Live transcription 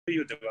for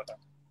you, Devata.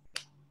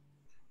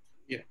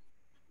 Yeah.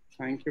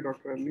 Thank you,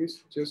 Dr. Avnish.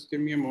 Just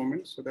give me a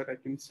moment so that I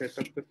can set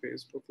up the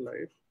Facebook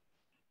Live.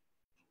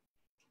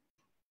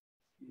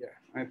 Yeah,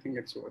 I think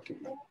it's working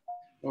now.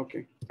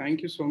 Okay,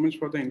 thank you so much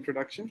for the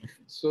introduction.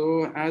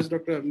 So as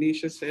Dr.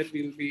 Avnish has said,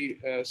 we'll be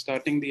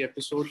starting the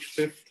episode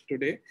 5th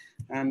today,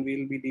 and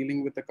we'll be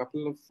dealing with a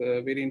couple of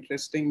very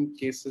interesting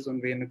cases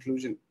on vein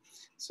occlusion.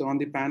 So on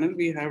the panel,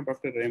 we have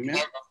Dr. Remya.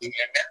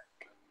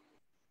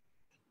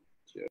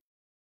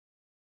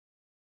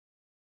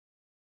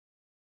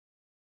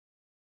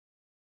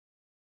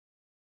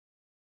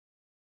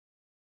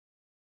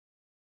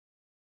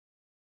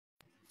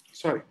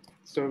 Sorry.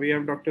 So we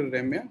have Dr.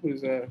 Remya, who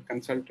is a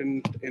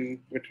consultant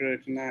in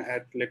Retina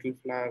at Little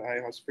Flower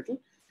Eye Hospital.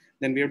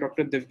 Then we have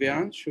Dr.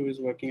 Divyansh, who is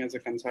working as a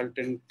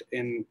consultant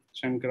in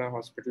Shankara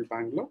Hospital,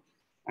 Bangalore.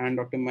 And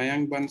Dr.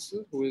 Mayank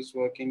Bansal, who is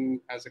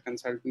working as a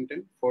consultant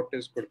in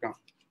Fortis, Gurgaon.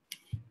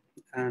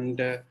 And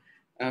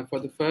for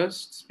the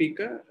first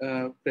speaker,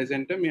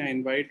 presenter, may I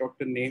invite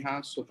Dr.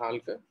 Neha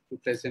Sudhalkar to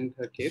present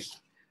her case.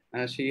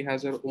 She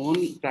has her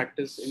own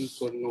practice in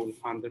Kurnool,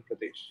 Andhra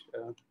Pradesh.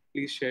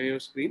 Please share your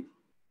screen.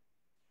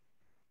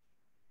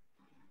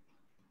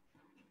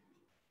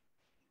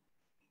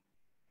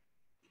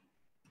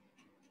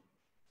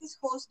 Please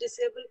host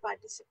disabled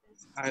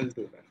participants. I'll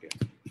do that, yeah.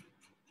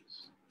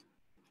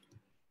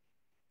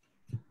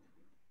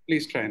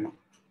 Please try now.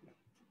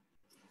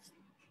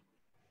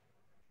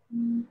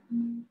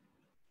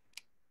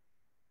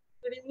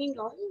 Good evening,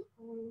 all.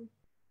 You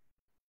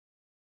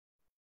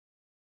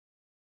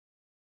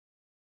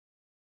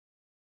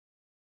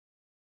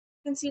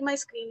can see my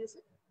screen, is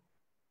it?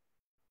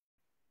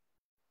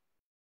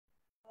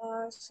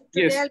 So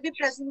today Yes. I'll be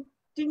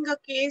presenting a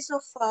case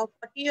of a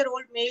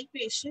 40-year-old male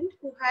patient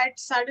who had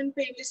sudden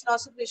painless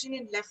loss of vision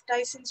in left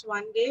eye since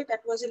one day.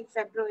 That was in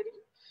February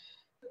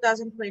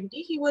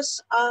 2020. He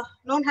was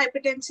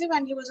non-hypertensive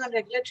and he was on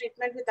regular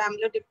treatment with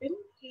amlodipine.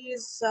 He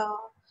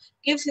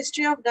gives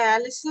history of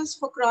dialysis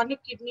for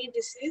chronic kidney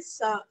disease,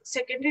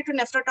 secondary to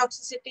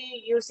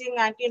nephrotoxicity using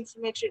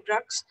anti-inflammatory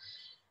drugs.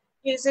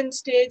 He is in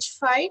stage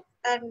 5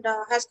 and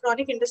has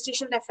chronic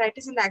interstitial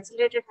nephritis and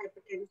accelerated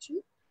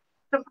hypertension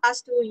from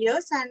past 2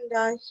 years, and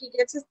he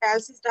gets his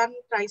dialysis done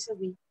twice a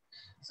week.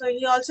 So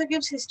he also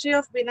gives history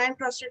of benign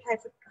prostate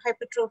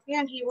hypertrophy,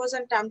 and he was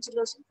on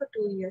tamsulosin for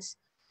 2 years.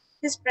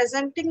 His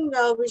presenting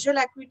visual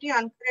acuity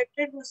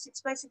uncorrected was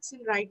 6/6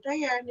 in right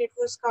eye, and it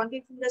was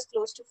counting fingers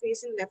close to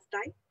face in left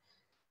eye.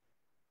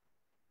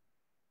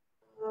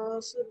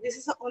 So this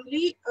is the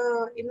only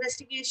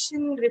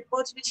investigation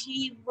reports which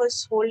he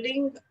was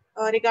holding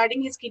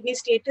regarding his kidney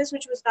status,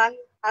 which was done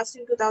last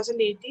in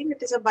 2018.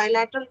 It is a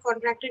bilateral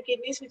contracted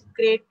kidneys with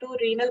grade 2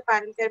 renal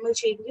parenchymal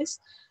changes,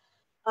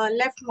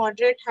 left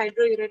moderate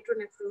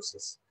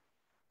hydrouretronephrosis.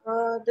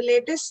 The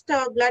latest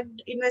blood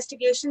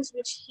investigations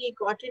which he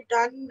got it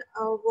done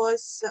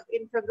was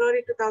in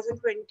February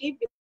 2020.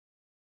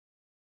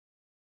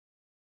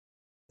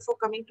 Before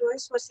coming to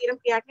us was serum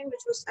creatinine,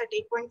 which was at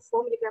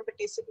 8.4 milligram per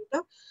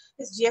deciliter.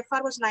 His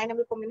GFR was 9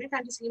 ml per minute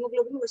and his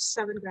hemoglobin was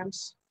 7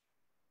 grams.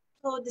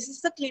 So this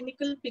is the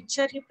clinical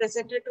picture he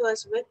presented to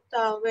us with,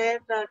 where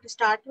to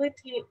start with,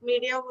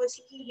 media was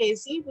a little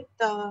hazy with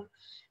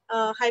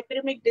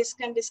hyperemic disc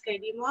and disc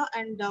edema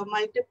and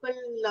multiple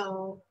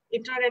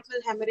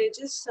intraretinal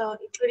hemorrhages,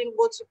 including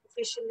both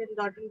superficial and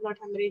dot and blot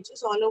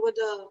hemorrhages all over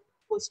the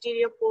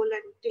posterior pole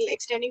and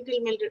extending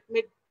till mid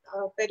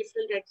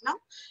peripheral retina.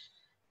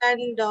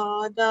 And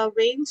the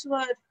veins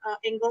were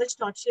engorged,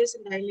 tortuous,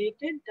 and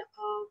dilated.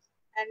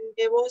 And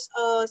there was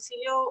a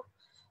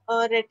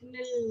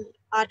retinal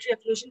artery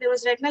occlusion. There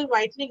was retinal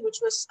whitening, which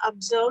was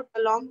observed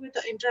along with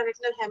the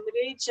intraretinal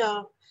hemorrhage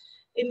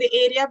in the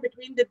area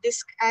between the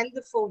disc and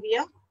the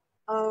fovea.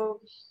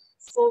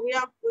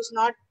 Fovea was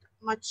not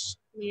much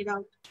made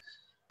out,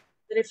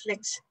 the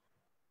reflex.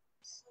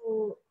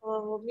 So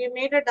we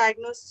made a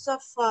diagnosis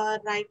of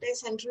right eye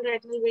central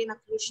retinal vein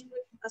occlusion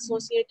with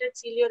associated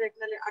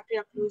cilio-retinal artery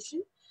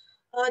occlusion.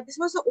 This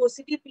was an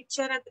OCT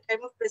picture at the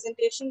time of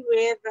presentation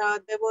where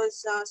there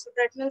was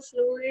subretinal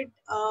fluid,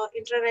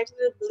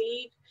 intraretinal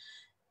bleed,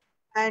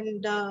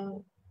 and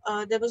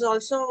there was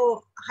also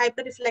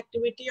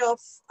hyperreflectivity of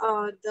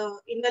the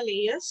inner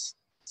layers,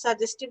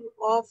 suggestive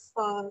of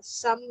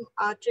some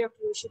artery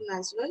occlusion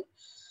as well.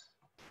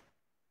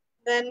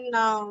 Then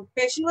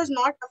patient was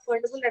not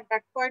affordable at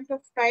that point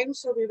of time,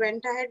 so we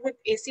went ahead with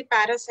AC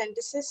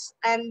paracentesis,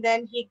 and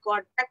then he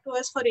got back to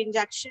us for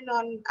injection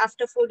on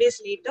after 4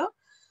 days later.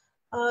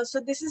 So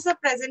this is a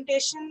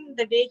presentation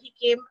the day he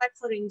came back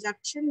for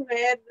injection,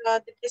 where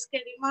the disc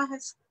edema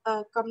has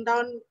come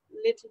down a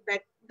little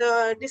bit.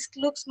 The disc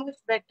looks much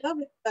better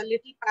with a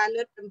little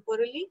pallor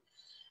temporally,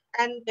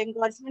 and the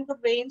engorgement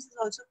of veins has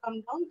also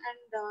come down, and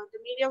the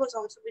media was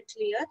also a bit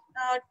clear.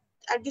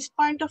 At this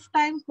point of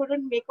time,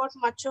 couldn't make out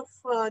much of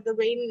the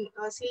vein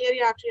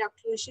ciliary artery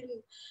occlusion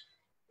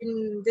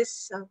in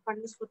this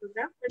fundus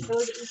photograph, but there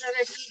was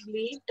intraretinal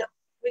bleed,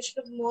 which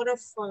looked more of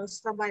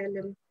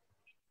sub-ILM.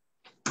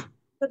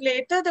 But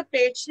later, the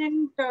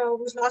patient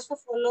was lost for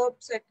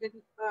follow-ups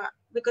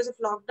because of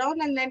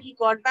lockdown, and then he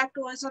got back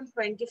to us on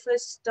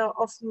 21st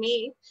of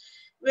May,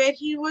 where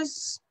he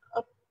was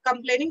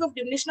complaining of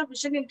diminution of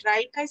vision in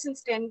right eye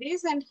since 10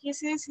 days, and he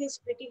says he's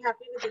pretty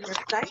happy with the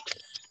left eye.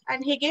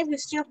 And he gave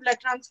history of blood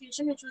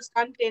transfusion, which was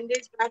done 10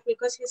 days back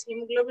because his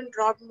hemoglobin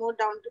dropped more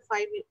down to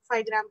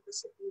 5 gram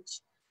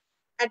percentage.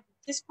 At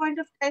this point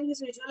of time,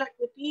 his visual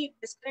acuity,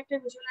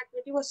 disconnected visual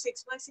acuity was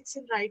 6/6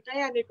 in right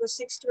eye and it was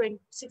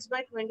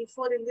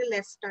 6/24 in the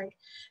left eye.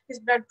 His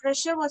blood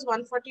pressure was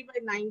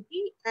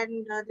 140/90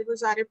 and there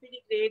was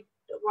RAPD grade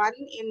 1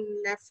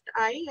 in left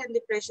eye and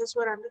the pressures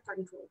were under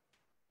control.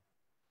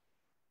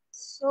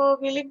 So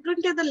we looked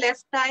into the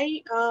left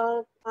eye.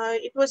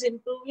 It was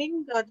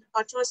improving. The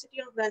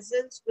tortuosity of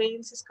vessels,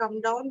 veins has come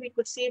down. We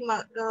could see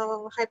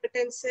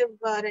hypertensive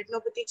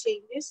retinopathy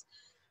changes,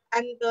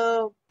 and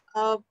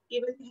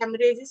even the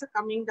hemorrhages are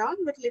coming down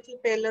with little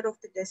pallor of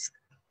the disc.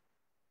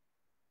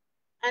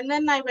 And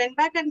then I went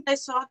back and I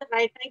saw the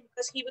right eye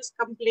because he was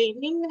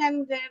complaining,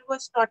 and there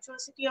was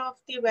tortuosity of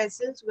the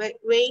vessels,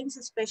 veins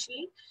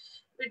especially,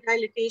 with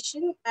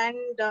dilatation, and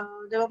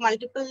there were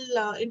multiple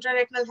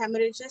intraretinal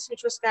hemorrhages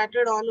which were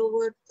scattered all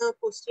over the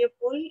posterior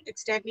pole,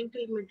 extending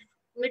till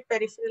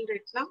mid-peripheral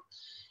retina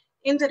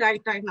in the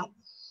right eye now.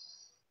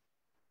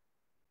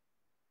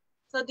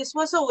 So this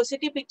was a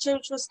OCT picture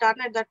which was done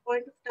at that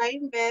point of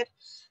time where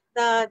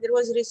there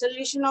was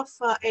resolution of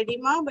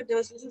edema, but there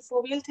was little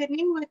foveal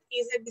thinning with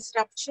easier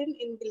disruption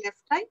in the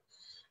left eye.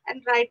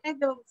 And right eye,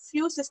 there were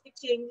few cystic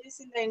changes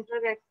in the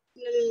intraretinal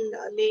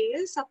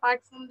layers.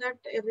 Apart from that,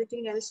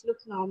 everything else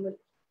looked normal.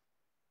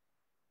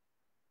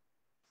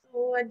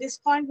 So at this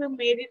point, we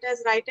made it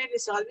as right eye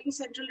resolving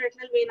central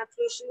retinal vein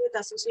occlusion with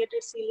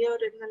associated cilia or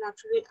retinal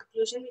artery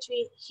occlusion, which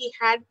he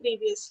had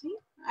previously.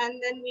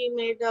 And then we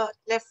made a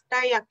left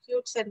eye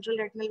acute central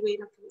retinal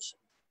vein occlusion.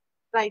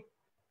 Right.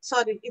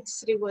 Sorry,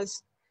 it's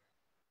reverse.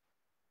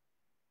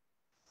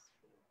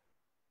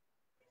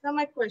 These are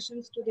my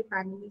questions to the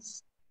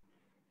panelists.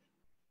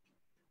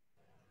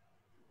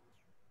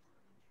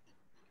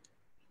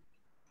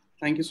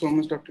 Thank you so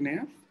much, Dr.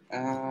 Neha.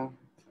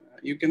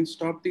 You can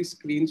stop the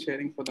screen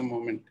sharing for the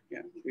moment.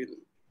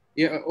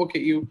 Yeah, okay,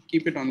 you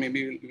keep it on.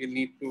 Maybe we'll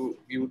need to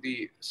view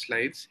the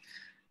slides.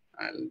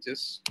 I'll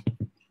just...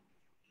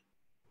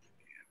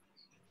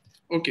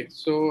 Okay,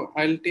 so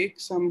I'll take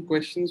some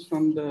questions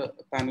from the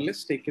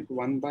panelists, take it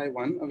one by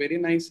one. A very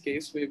nice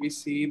case where we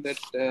see that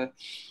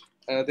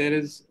there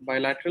is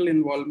bilateral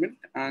involvement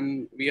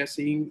and we are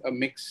seeing a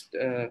mixed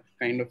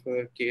kind of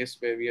a case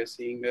where we are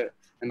seeing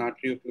an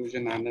artery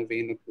occlusion and a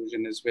vein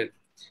occlusion as well.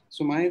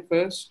 So my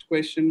first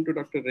question to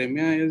Dr.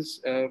 Remya is,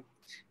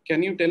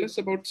 can you tell us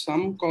about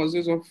some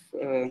causes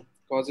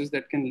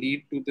that can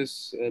lead to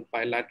this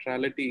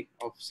bilaterality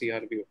of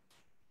CRVO?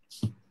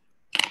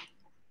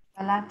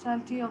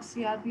 Bilaterality of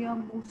CRBO,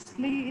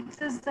 mostly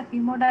it is the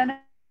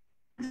hemodynamic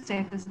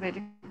status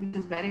which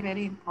is very,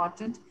 very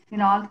important in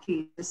all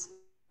cases.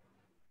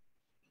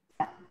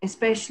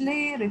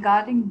 Especially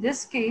regarding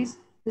this case,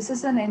 this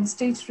is an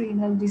end-stage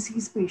renal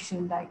disease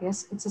patient, I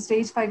guess. It's a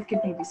stage 5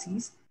 kidney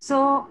disease.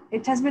 So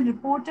it has been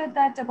reported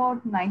that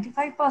about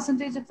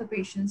 95% of the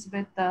patients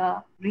with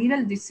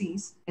renal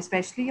disease,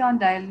 especially on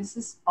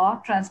dialysis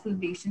or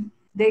transplantation,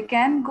 they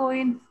can go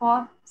in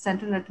for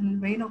central retinal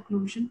vein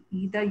occlusion,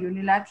 either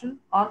unilateral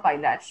or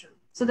bilateral.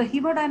 So the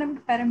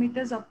hemodynamic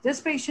parameters of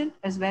this patient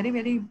is very,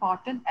 very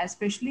important,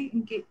 especially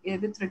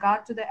with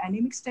regard to the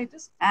anemic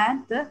status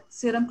and the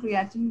serum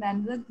creatinine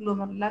and the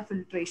glomerular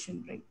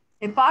filtration rate.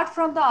 Apart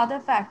from the other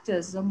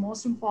factors, the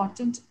most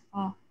important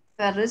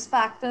risk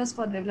factors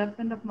for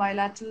development of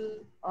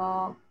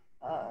bilateral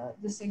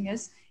this thing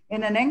is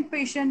in an young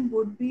patient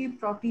would be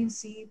protein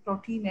C,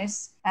 protein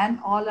S, and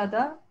all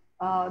other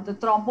the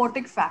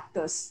thrombotic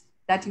factors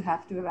that you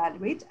have to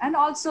evaluate, and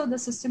also the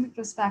systemic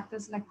risk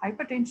factors like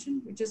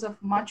hypertension, which is of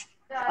much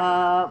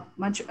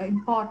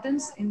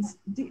importance in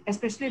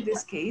especially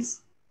this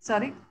case.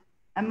 Sorry,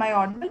 am I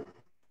audible?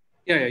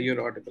 Yeah,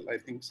 you're audible. I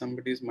think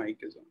somebody's mic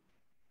is on.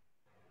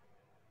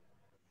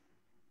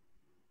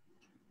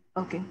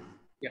 Okay.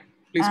 Yeah,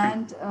 please.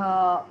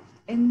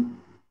 And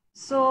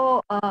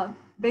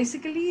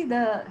basically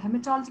the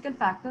hematological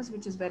factors,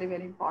 which is very,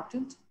 very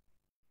important.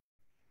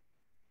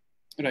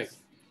 Right.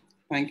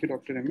 Thank you,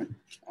 Dr. Remya.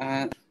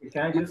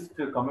 Can I just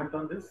comment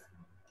on this?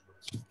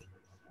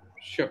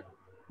 Sure.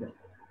 Yeah.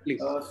 Please.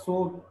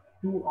 So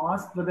to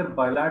ask whether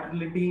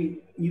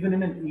bilaterality, even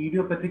in an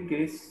idiopathic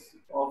case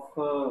of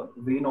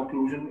vein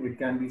occlusion, it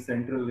can be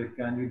central, it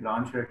can be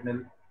branch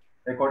retinal.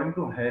 According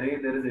to Harry,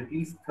 there is at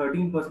least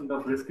 13%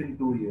 of risk in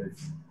 2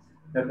 years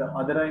that the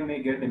other eye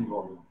may get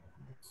involved.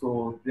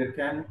 So there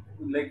can,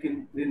 like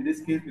in this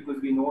case, because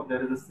we know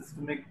there is a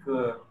systemic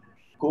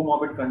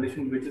comorbid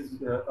condition which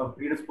is a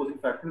predisposing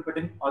factor, but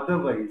in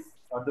otherwise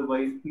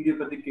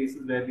idiopathic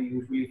cases where we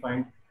usually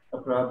find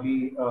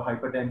probably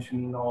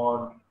hypertension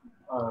or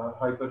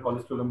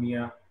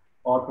hypercholesterolemia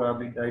or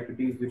probably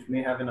diabetes, which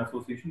may have an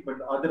association, but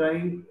other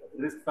eye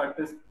risk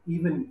factors,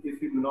 even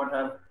if you do not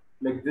have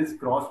like this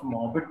cross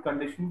morbid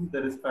conditions,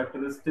 the risk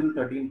factor is still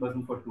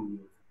 13% for 2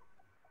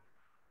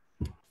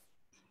 years.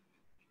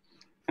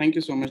 Thank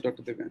you so much,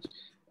 Dr. Divyansh.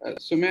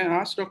 So may I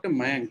ask Dr.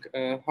 Mayank,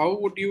 how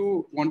would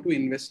you want to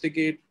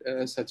investigate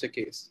such a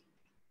case?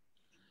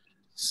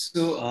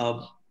 So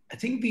I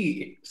think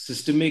the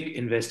systemic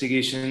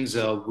investigations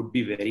would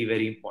be very,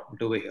 very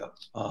important over here.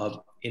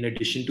 In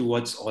addition to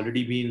what's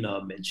already been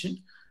mentioned,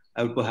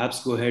 I would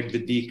perhaps go ahead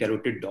with the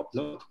carotid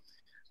Doppler.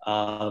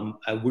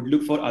 I would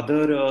look for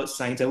other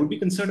signs. I would be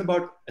concerned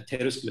about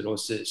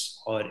atherosclerosis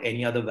or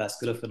any other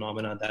vascular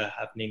phenomena that are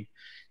happening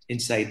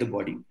inside the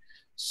body.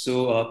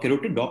 So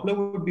carotid Doppler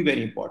would be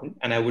very important,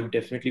 and I would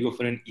definitely go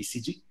for an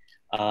ECG.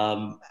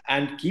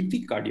 And keep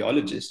the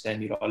cardiologist and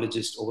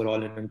neurologist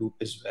overall in a loop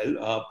as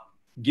well,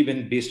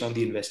 given based on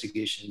the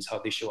investigations, how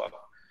they show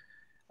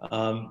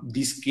up.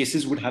 These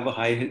cases would have a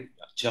high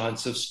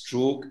chance of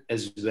stroke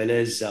as well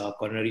as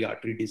coronary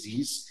artery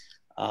disease.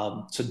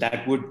 So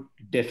that would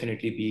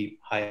definitely be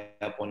high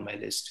up on my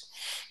list.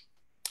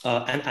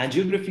 And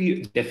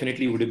angiography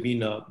definitely would have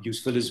been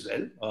useful as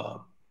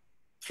well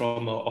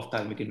from an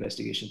ophthalmic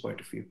investigation point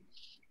of view.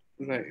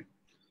 Right.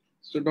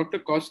 So Dr.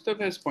 Kaustav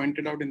has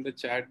pointed out in the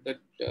chat that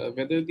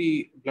whether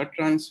the blood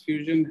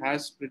transfusion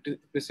has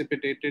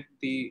precipitated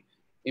the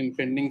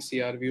impending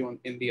CRV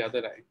in the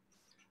other eye.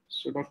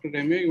 So Dr.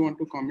 Remya, you want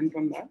to comment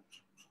on that?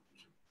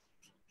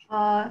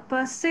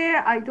 Per se,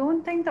 I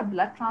don't think the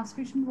blood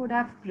transfusion would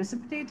have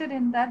precipitated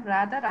in that.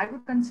 Rather, I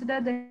would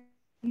consider the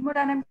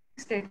hemodynamic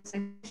status,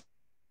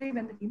 especially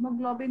when the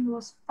hemoglobin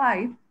was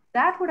 5,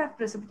 that would have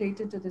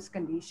precipitated to this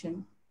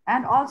condition.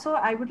 And also,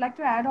 I would like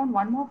to add on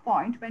one more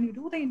point. When you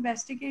do the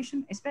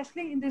investigation,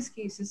 especially in these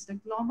cases, the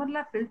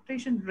glomerular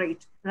filtration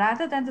rate,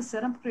 rather than the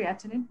serum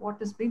creatinine,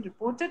 what is being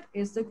reported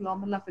is the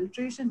glomerular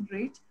filtration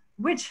rate,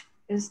 which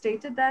is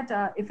stated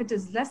that if it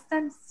is less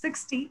than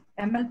 60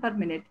 ml per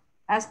minute,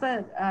 as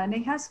per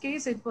Neha's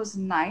case, it was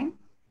 9.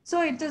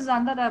 So it is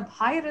under a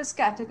high risk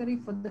category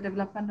for the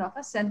development of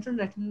a central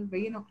retinal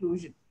vein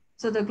occlusion.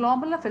 So the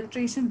glomerular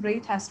filtration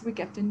rate has to be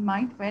kept in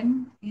mind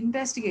when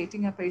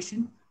investigating a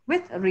patient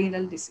with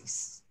renal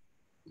disease.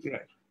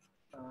 Right.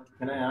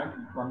 Can I add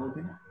one more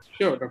thing?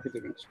 Sure, Dr.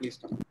 Divyansh, please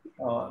come.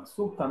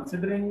 So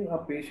considering a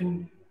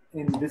patient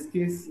in this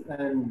case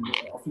and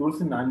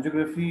fluorescent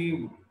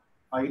angiography,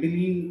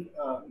 ideally,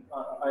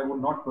 I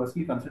would not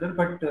personally consider,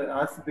 but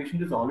as the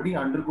patient is already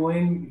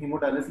undergoing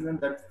hemodialysis and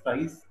that's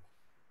thrice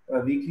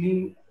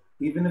weekly,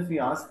 even if we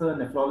ask the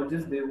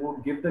nephrologist, they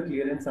would give the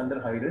clearance under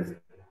high risk.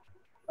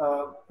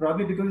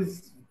 Probably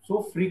because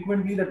so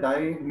frequently the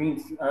dye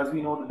means, as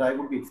we know, the dye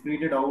would be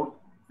excreted out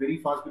very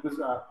fast because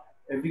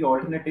every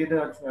alternate day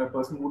the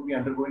person would be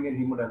undergoing a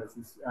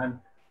hemodialysis. And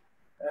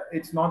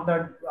it's not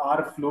that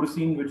our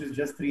fluorescein, which is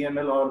just 3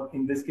 ml, or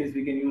in this case,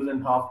 we can use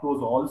in half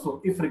dose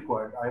also if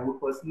required. I would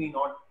personally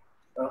not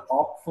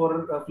opt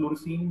for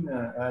fluorescein,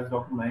 as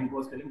Dr. Mayank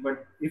was telling,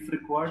 but if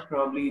required,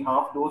 probably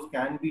half dose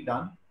can be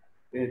done.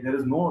 There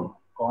is no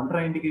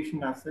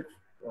contraindication as such.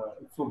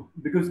 So,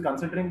 because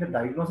considering the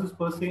diagnosis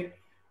per se,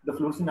 the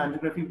fluorescent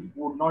angiography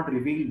would not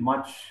reveal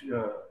much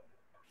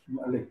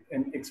like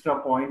an extra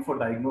point for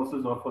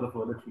diagnosis or for the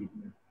further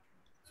treatment.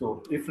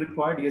 So, if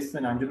required, yes,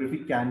 an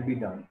angiography can be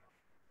done.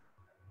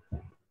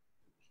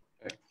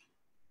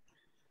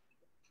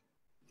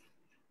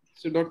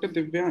 So Dr.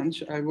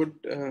 Divyansh, I would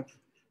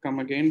come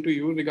again to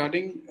you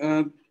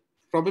regarding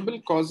probable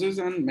causes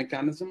and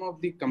mechanism of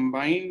the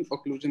combined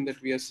occlusion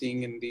that we are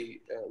seeing in the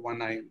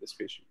one eye in this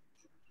patient.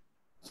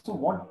 So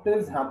what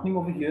is happening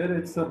over here,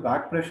 it's a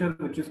back pressure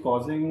which is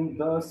causing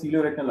the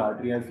cilioretinal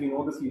artery. As we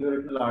know, the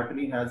cilioretinal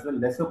artery has a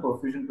lesser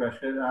perfusion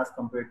pressure as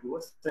compared to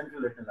a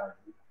central retinal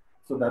artery.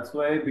 So that's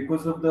why,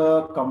 because of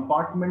the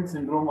compartment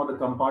syndrome or the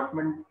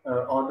compartment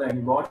or the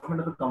engorgement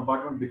of the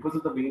compartment because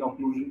of the vein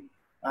occlusion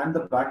and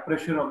the back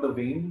pressure of the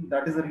vein,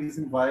 that is the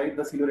reason why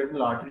the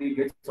cilioretinal artery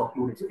gets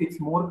occluded. So it's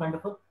more kind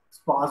of a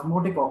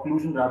spasmodic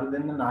occlusion rather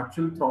than an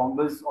actual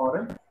thrombus or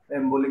an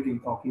embolic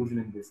occlusion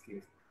in this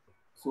case.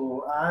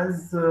 So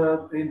as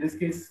in this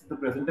case, the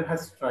presenter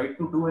has tried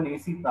to do an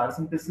AC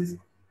paracentesis.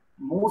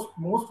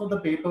 Most of the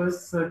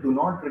papers do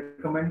not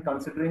recommend,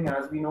 considering,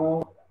 as we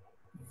know,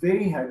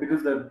 very high,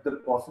 because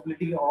the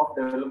possibility of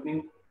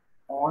developing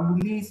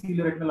only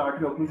cilioretinal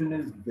artery occlusion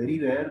is very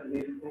rare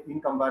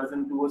in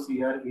comparison to a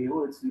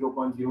CRAO. It's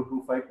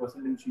 0.025%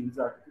 in Shields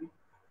artery.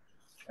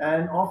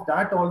 And of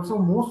that also,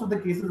 most of the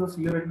cases of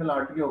cilioretinal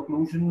artery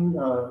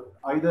occlusion,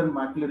 either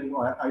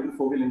macular, either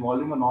foveal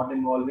involving or not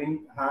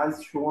involving,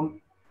 has shown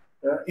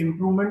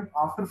improvement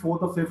after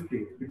 4th or 5th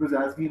day, because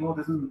as we know,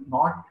 this is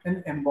not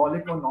an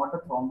embolic or not a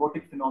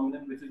thrombotic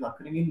phenomenon which is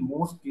occurring in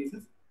most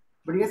cases.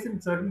 But yes, in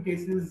certain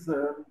cases,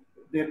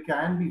 there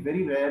can be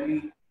very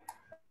rarely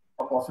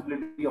a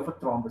possibility of a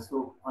thrombus.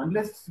 So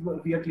unless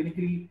we are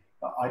clinically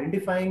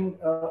identifying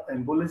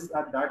embolus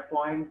at that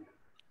point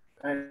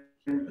and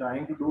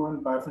trying to do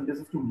an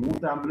paracentesis to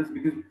move the embolus,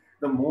 because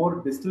the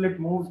more distal it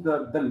moves,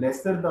 the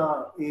lesser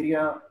the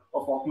area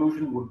of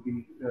occlusion would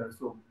be.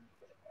 So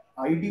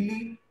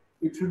ideally,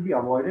 it should be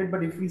avoided.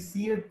 But if we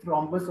see a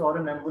thrombus or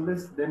an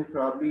embolus, then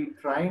probably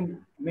trying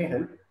may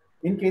help.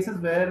 In cases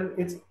where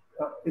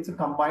it's a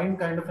combined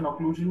kind of an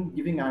occlusion,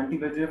 giving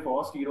anti-VEGF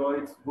or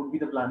steroids would be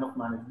the plan of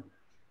management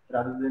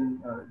rather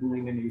than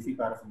doing an AC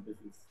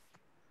paracentesis.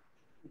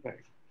 Right.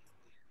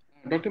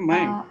 Dr.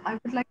 Mayank. I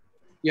would like.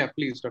 Yeah,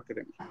 please, Dr.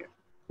 Remy.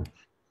 Yeah.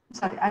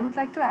 Sorry, I would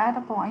like to add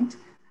a point.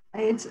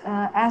 It's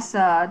as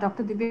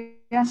Dr.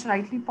 Divyansh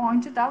rightly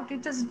pointed out,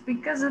 it is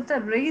because of the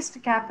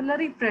raised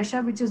capillary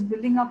pressure which is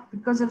building up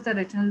because of the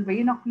retinal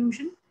vein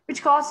occlusion,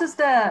 which causes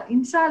the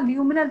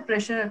intraluminal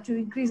pressure to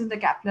increase in the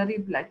capillary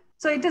blood.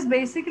 So it is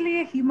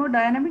basically a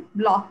hemodynamic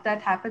block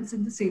that happens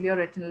in the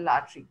ciliaretinal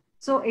artery.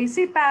 So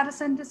AC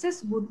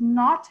paracentesis would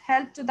not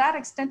help to that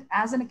extent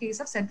as in a case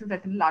of central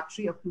retinal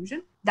artery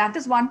occlusion. That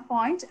is one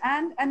point.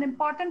 And an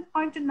important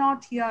point to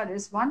note here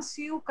is once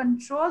you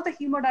control the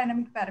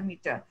hemodynamic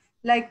parameter,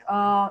 like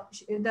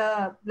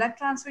the blood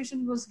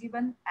transfusion was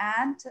given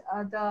and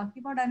the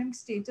hemodynamic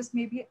status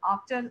maybe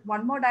after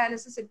one more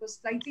dialysis, it was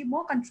slightly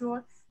more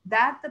controlled,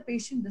 that the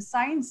patient, the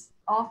signs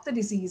of the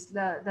disease,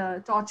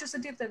 the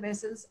tortuosity of the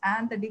vessels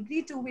and the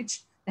degree to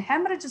which the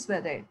hemorrhages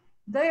were there,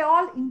 they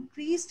all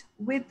increased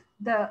with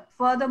the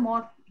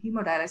furthermore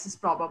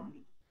hemodialysis probably.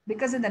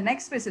 Because in the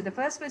next visit, the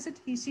first visit,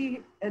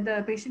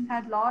 the patient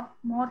had a lot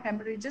more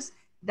hemorrhages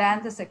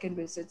than the second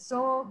visit.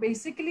 So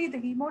basically the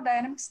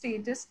hemodynamic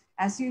status,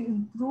 as you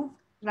improve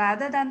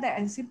rather than the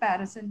AC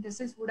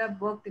paracentesis, would have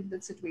worked in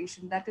this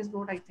situation. That is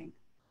what I think.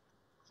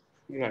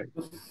 Right.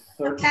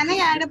 Can I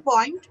add a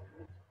point?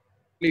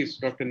 Please,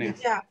 Dr. Nair.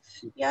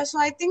 Yeah. So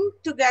I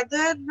think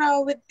together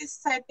with this,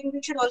 I think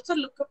we should also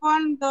look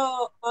upon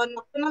the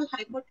nocturnal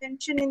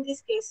hypotension in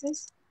these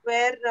cases,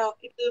 where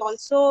it will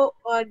also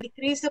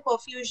decrease the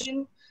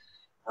perfusion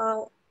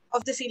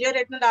of the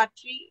ciliaretinal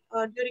artery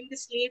during the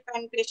sleep,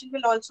 and patient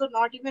will also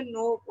not even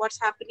know what's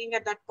happening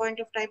at that point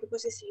of time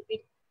because he's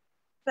sleeping.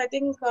 So I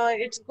think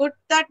it's good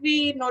that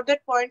we note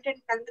that point and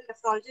tell the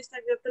nephrologist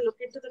that we have to look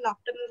into the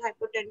nocturnal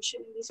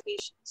hypotension in these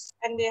patients,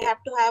 and they have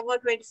to have a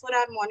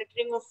 24-hour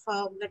monitoring of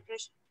blood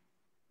pressure.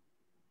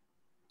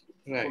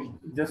 Right. So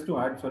just to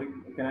add, sorry,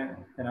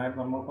 can I add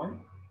one more point?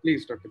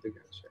 Please, Dr.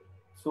 Divyansh.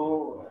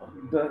 So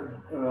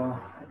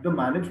the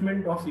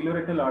management of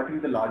ciliaretinal artery,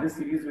 the largest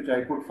series which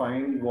I could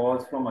find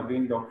was from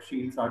again Dr.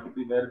 Sheen's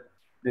article, where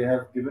they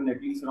have given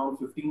at least around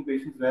 15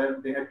 patients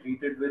where they had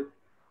treated with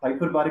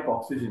hyperbaric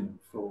oxygen.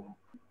 So,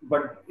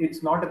 but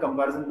it's not a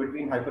comparison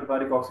between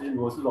hyperbaric oxygen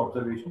versus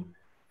observation.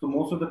 So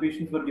most of the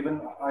patients were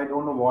given, I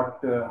don't know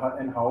what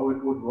and how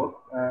it would work.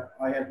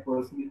 I have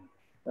personally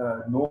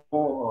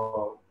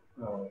no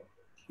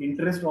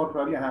interest, or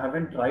probably I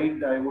haven't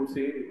tried, I would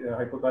say,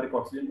 hyperbaric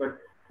oxygen, but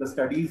the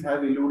studies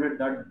have alluded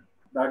that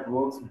that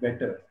works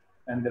better,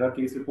 and there are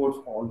case reports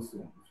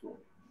also. So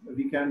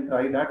we can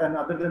try that. And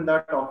other than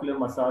that, ocular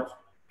massage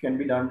can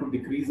be done to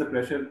decrease the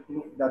pressure.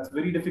 That's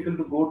very difficult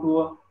to go to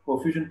a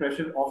perfusion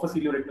pressure of a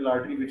ciliaretinal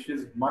artery, which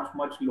is much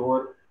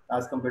lower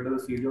as compared to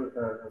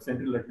the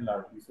central retinal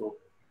artery. So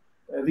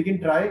we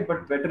can try,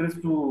 but better is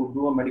to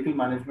do a medical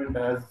management,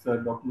 as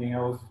Dr. Neha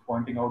was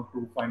pointing out,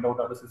 to find out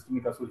other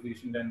systemic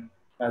association, and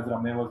as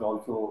Ramya was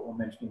also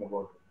mentioning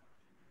about.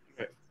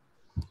 Right.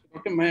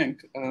 Dr.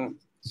 Mayank,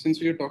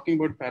 since we are talking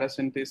about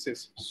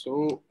paracentesis,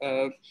 so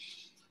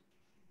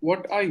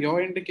what are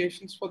your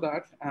indications for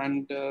that,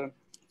 and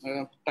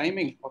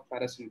timing of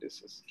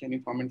paracentesis? Can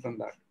you comment on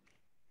that?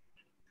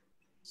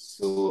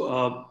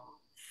 So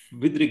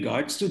with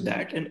regards to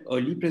that, an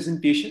early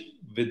presentation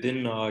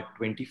within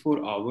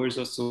 24 hours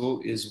or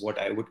so is what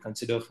I would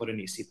consider for an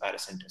AC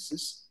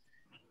paracentesis.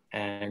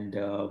 And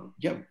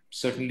yeah,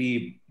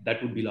 certainly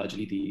that would be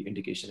largely the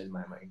indication in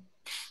my mind.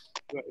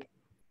 Right.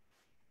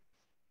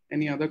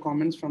 Any other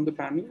comments from the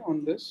panel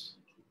on this?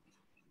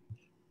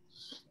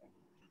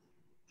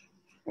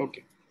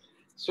 Okay.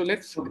 So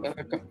let's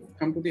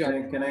come to the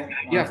other. Can I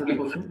please. answer the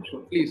question? So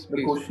please.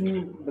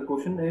 The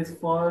question is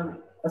for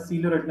a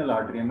ciliaretinal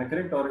artery, am I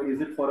correct, or is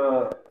it for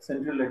a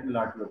central retinal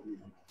artery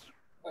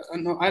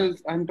occlusion? No,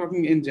 I'm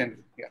talking in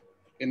general. Yeah,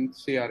 in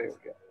CRA.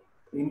 Yeah.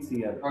 In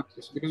CRA. Not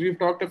just, because we've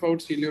talked about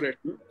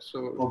ciliaretinal. So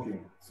okay.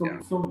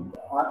 So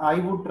I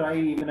would try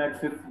even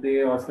at 5th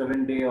day or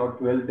 7th day or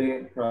 12th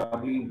day.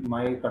 Probably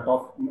my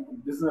cutoff.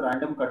 This is a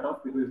random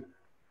cutoff because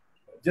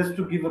just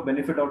to give a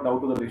benefit of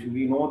doubt to the patient.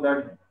 We know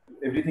that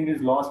everything is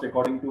lost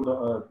according to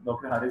the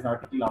Dr. Harris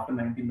article after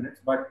 90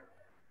 minutes, but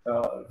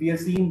we are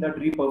seeing that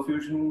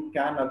reperfusion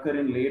can occur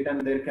in late,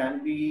 and there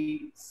can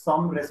be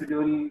some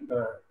residual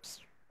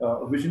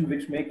vision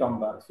which may come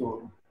back.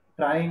 So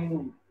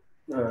trying,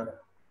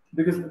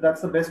 because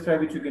that's the best try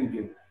which you can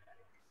give.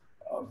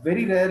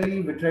 Very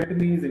rarely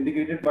vitrectomy is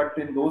indicated, but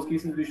in those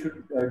cases we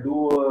should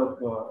do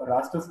a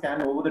raster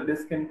scan over the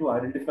disc and to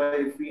identify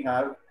if we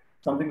have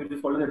something which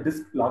is called a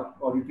disc plug,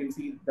 or you can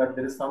see that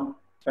there is some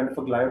kind of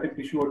a gliotic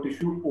tissue or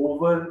tissue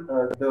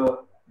over the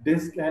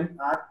disc and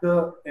at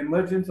the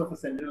emergence of a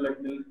central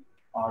retinal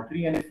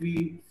artery. And if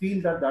we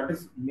feel that that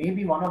is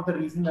maybe one of the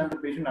reasons, and the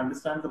patient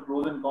understands the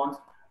pros and cons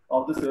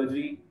of the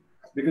surgery,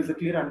 because the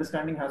clear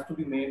understanding has to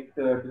be made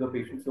to the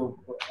patient. So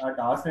at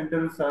our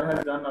center, sir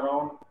has done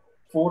around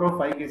 4 or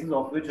 5 cases,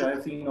 of which I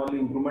have seen only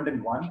improvement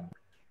in 1.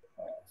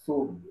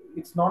 So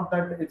it's not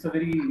that it's a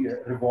very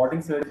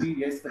rewarding surgery.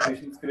 Yes, the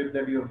patient script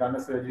that you have done a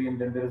surgery and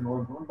then there is no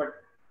improvement, but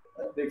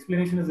the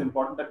explanation is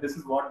important that this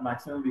is what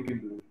maximum we can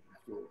do.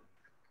 So,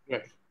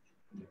 right.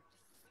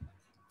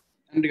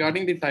 And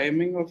regarding the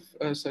timing of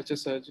such a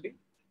surgery,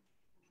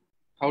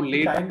 how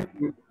late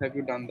have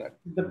you done that?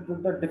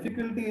 The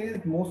difficulty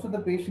is most of the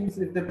patients,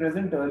 if they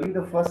present early,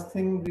 the first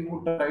thing we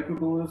would try to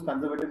do is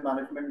conservative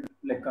management.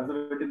 Like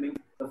conservative means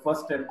the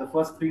first step, the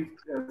first three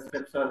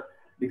steps are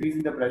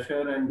decreasing the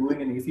pressure and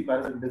doing an AC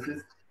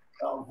paracentesis.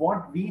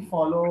 What we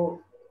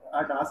follow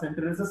at our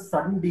center is a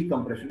sudden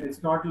decompression.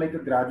 It's not like a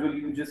gradual,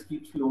 you just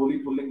keep slowly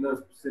pulling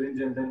the syringe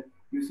and then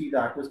you see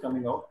the aqueous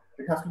coming out.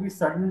 It has to be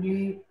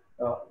suddenly,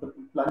 the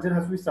plunger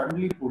has to be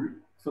suddenly pulled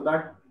so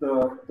that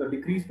the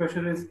decreased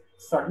pressure is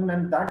sudden,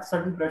 and that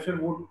sudden pressure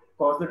would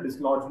cause the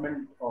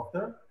dislodgement of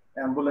the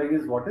emboli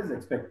is what is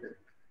expected.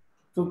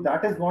 So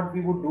that is what we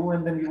would do,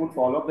 and then we would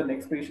follow up the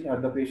next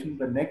patient, the patient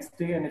the next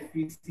day, and if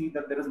we see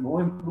that there is no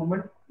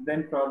improvement,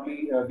 then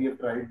probably we have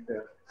tried,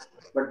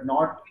 but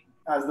not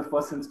as the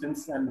first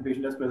instance, and the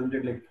patient has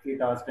presented like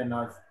 8 hours, 10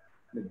 hours,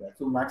 like that.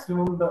 So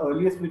maximum, the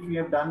earliest which we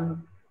have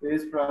done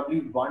is probably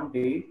 1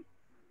 day,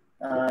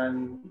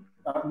 and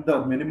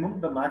the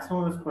minimum, the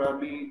maximum is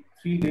probably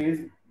 3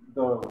 days.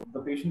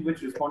 The patient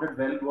which responded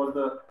well was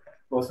the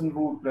person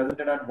who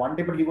presented at 1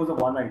 day, but he was a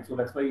one-eyed, so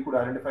that's why he could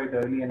identify it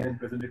early and then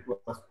present it to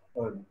us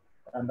early.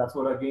 And that's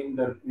what again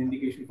the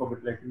indication for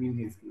vitrectomy in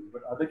his case.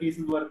 But other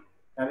cases were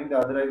having the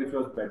other eye which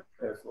was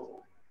better.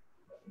 So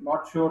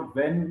not sure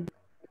when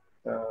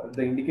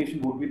the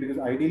indication would be, because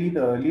ideally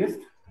the earliest,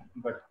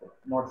 but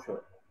not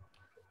sure.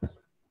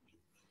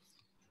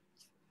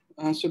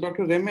 So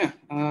Dr. Remya,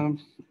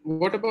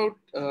 what about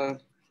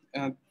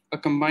a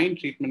combined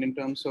treatment in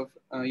terms of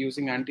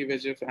using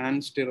anti-VEGF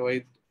and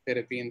steroid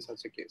therapy in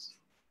such a case?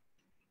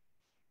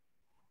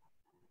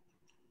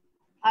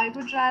 I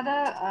would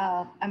rather,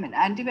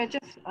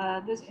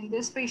 anti-VEGF in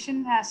this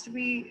patient has to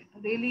be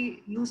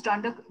really used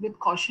with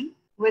caution,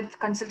 with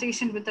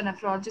consultation with a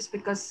nephrologist,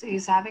 because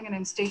he's having an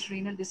end-stage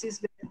renal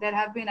disease. There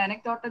have been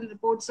anecdotal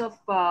reports of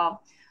the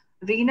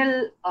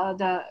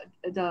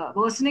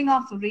worsening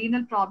of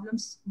renal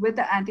problems with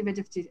the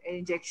anti-VEGF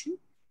injection.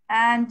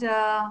 And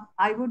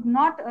I would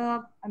not,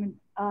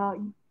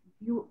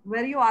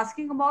 were you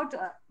asking about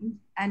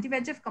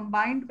anti-VEGF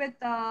combined with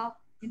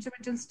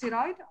intravitreal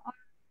steroid?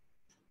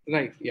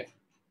 Right, yeah.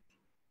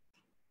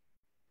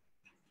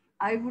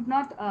 I would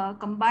not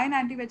combine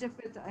anti-VEGF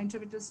with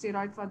intravitreal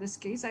steroid for this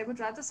case. I would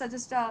rather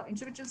suggest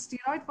intravitreal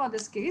steroid for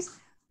this case.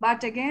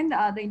 But again,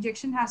 the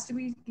injection has to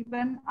be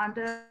given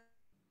under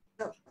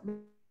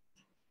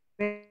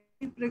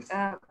with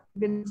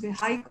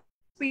high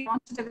speed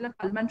to develop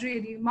pulmonary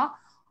edema,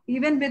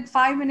 even with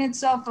 5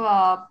 minutes of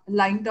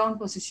lying down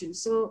position.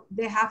 So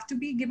they have to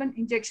be given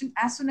injection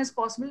as soon as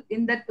possible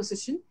in that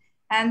position,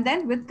 and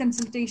then with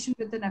consultation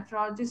with the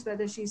nephrologist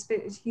whether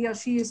he or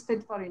she is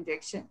fit for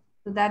injection.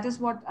 So that is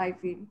what I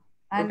feel.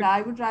 And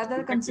I would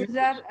rather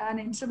consider an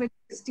intravitreal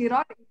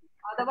steroid,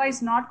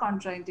 otherwise not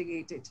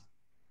contraindicated.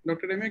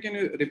 Dr. Remya, can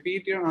you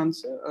repeat your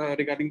answer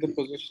regarding the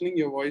positioning?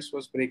 Your voice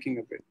was breaking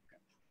a bit.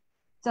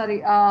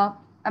 Sorry, am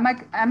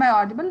I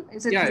audible?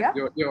 Is it clear?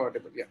 Yeah, you're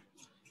audible, yeah.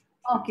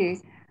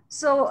 Okay.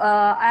 So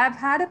I have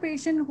had a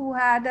patient who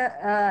had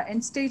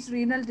end-stage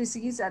renal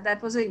disease.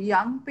 That was a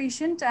young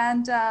patient,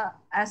 and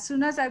as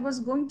soon as I was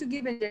going to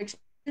give injection,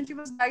 she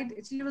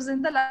was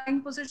in the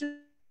lying position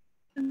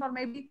for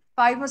maybe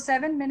 5 or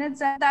 7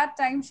 minutes. At that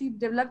time, she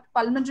developed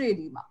pulmonary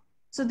edema.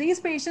 So these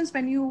patients,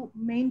 when you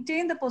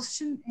maintain the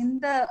position in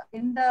the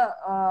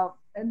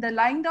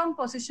lying down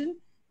position,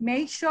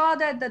 make sure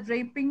that the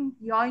draping,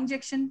 your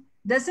injection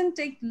doesn't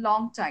take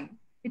long time.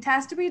 It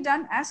has to be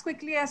done as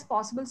quickly as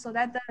possible, so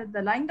that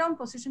the lying down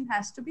position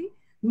has to be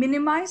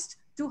minimized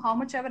to how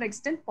much ever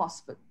extent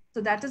possible.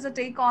 So that is a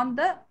take on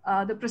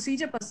the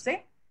procedure per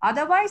se.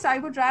 Otherwise, I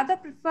would rather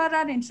prefer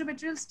an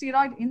intravitreal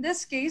steroid in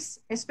this case,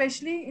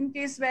 especially in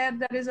case where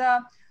there is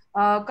a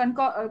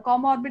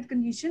comorbid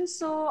condition.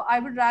 So I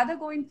would rather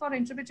go in for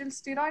intravitreal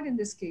steroid in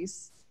this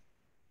case.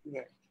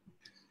 Right.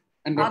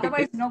 And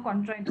otherwise, no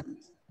contraindication.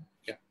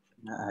 Yeah.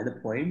 I had a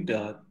point,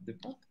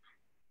 Deepak.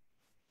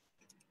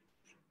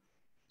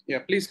 Yeah,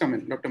 please come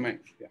in, Dr.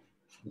 Mike. Yeah.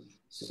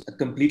 So I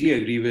completely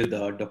agree with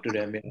Dr.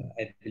 Remya.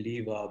 I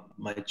believe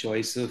my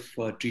choice of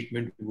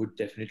treatment would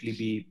definitely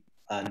be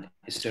an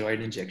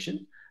steroid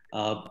injection.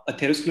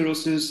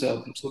 Atherosclerosis,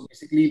 so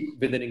basically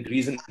with an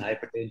increase in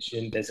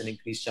hypertension, there's an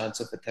increased chance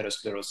of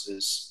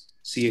atherosclerosis,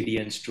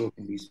 CAD and stroke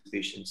in these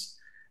patients.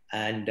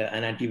 And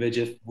an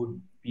anti-VEGF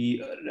would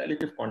be a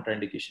relative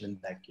contraindication in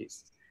that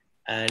case.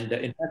 And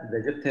in fact,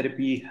 VEGF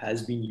therapy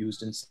has been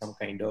used in some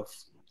kind of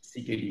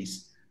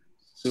CKDs.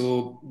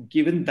 So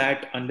given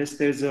that, unless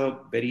there's a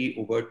very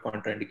overt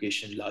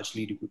contraindication,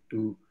 largely due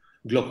to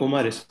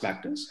glaucoma risk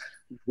factors,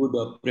 would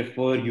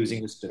prefer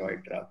using a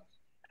steroid drug.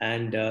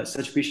 And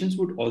such patients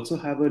would also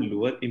have a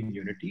lower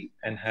immunity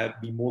and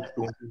be more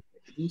prone to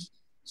infections.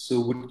 So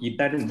would keep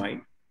that in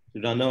mind,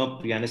 run a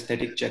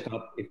pre-anesthetic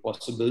checkup if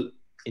possible,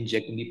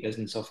 inject in the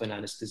presence of an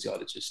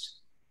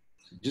anesthesiologist.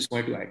 Just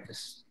wanted to add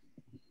this.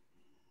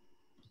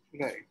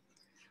 Right.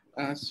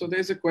 So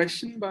there's a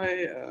question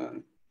by,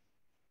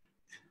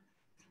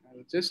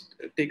 I'll just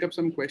take up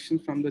some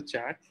questions from the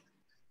chat.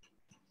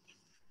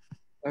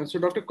 So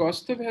Dr.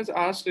 Kostev has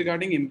asked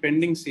regarding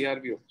impending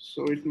CRVO.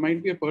 So it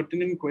might be a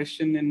pertinent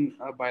question in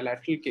a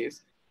bilateral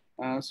case.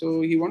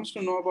 So he wants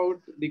to know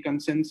about the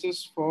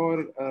consensus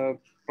for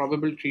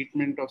probable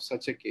treatment of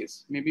such a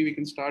case. Maybe we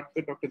can start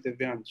with Dr.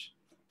 Divyansh.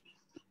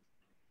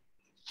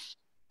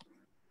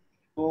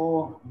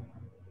 So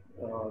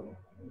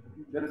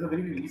there is a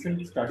very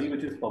recent study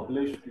which is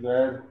published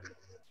where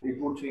it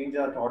would change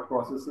our thought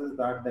processes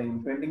that the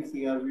impending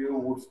CRVO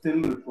would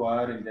still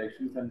require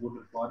injections and would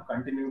require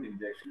continued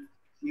injections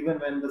even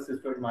when the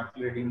cystoid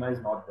macular edema is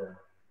not there.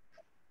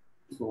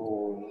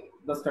 So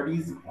the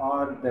studies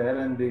are there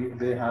and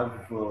they have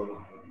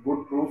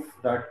good proof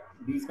that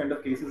these kind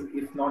of cases,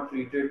 if not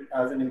treated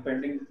as an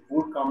impending,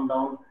 would come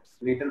down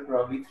later,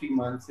 probably 3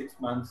 months, 6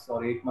 months,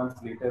 or 8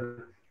 months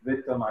later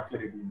with the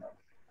macular edema.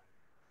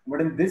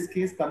 But in this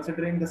case,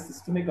 considering the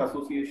systemic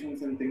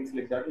associations and things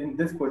like that, in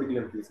this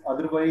particular case,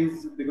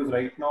 otherwise, because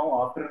right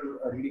now, after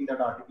reading that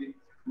article,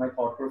 my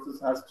thought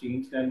process has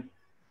changed. And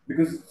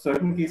because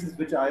certain cases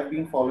which I've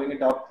been following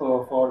it up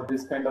for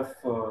this kind of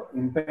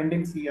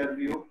impending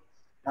CRVO,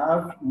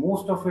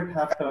 most of it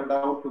have turned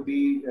out to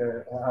be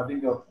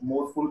having a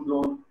more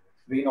full-blown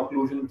vein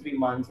occlusion 3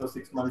 months or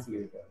 6 months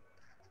later.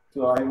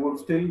 So I would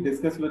still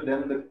discuss with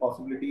them the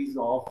possibilities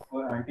of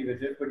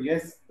anti-VEGF, but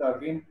yes,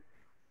 again,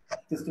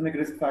 systemic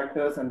risk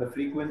factors and the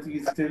frequency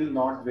is still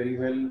not very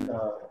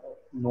well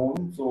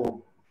known.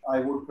 So I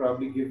would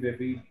probably give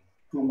every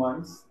 2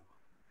 months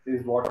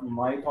is what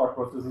my thought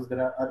process is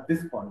there at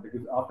this point,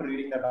 because after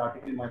reading that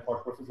article, my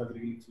thought process has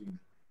really changed.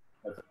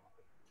 That's it.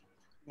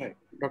 Right.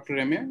 Dr.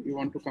 Ramya, you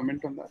want to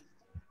comment on that?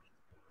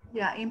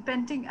 Yeah,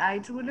 impending. I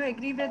truly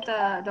agree with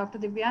Dr.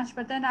 Divyansh,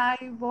 but then I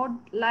would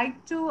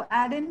like to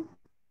add in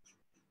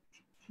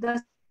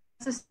the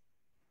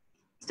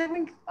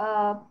systemic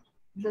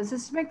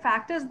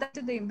factors that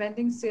the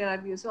impending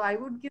CRVO. So I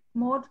would give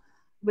more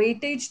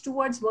weightage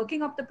towards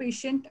working up the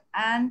patient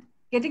and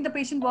getting the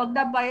patient worked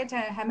up by a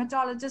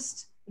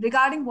hematologist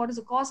regarding what is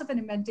the cause of an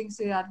impending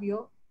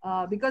CRVO,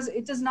 because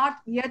it is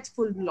not yet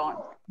full blown.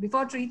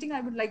 Before treating,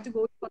 I would like to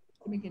go for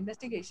systemic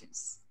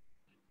investigations.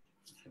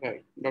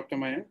 Right. Dr.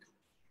 Mayank?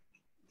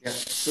 Yeah.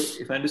 So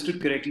if I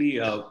understood correctly,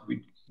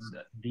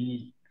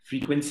 the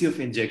frequency of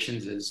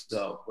injections is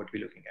what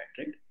we're looking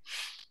at, right?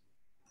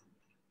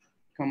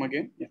 Come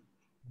again? Yeah.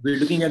 We're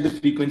looking at the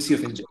frequency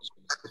of injections,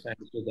 if I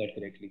understood that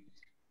correctly.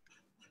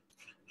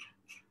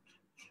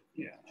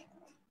 Yeah.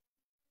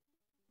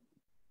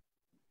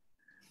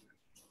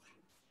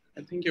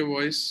 I think your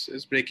voice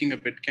is breaking a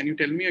bit. Can you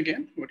tell me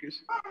again what you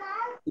said?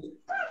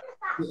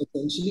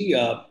 Essentially,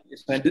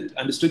 if I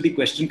understood the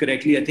question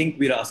correctly, I think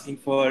we're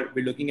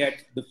looking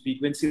at the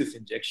frequency of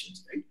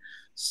injections, right?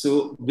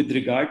 So with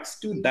regards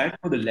to that,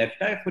 for the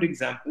left eye, for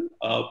example,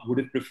 would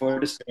it prefer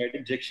a steroid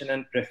injection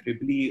and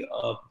preferably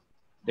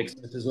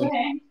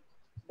dexamethasone?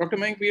 Dr.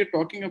 Mayank, we are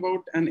talking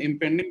about an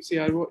impending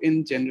CRO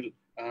in general.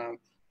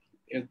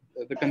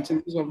 The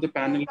consensus of the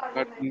panel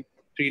regarding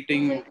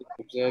treating,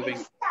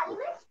 observing.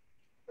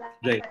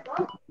 Right.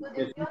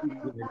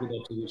 Definitely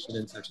with observation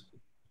and such.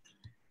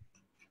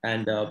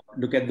 And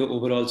look at the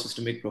overall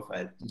systemic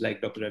profile,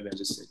 like Dr. Ramya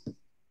just said.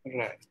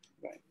 Right,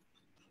 right.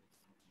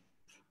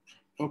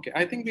 Okay,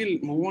 I think we'll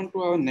move on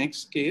to our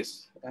next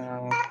case.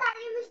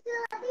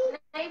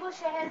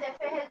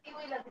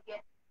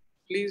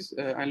 Please,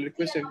 I'll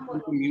request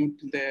everyone to mute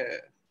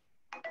their...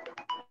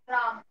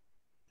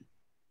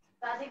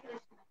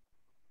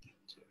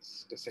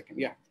 Just a second,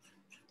 yeah.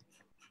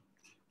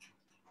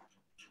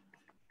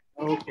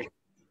 Okay,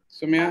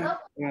 so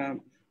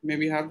may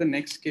we have the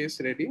next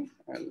case ready?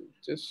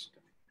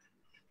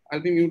 I'll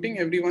be muting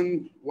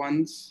everyone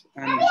once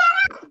and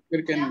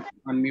you can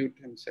unmute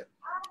himself.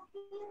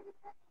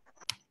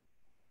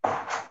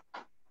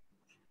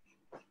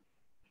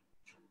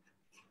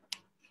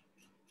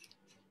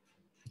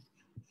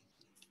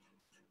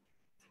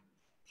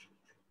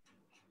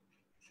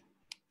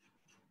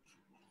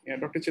 Yeah,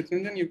 Dr.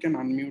 Chitranjan, you can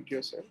unmute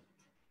yourself.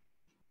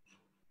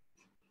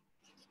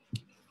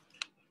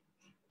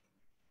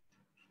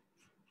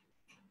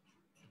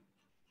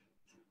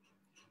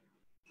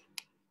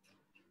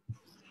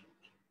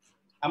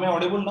 Am I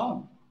audible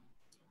now?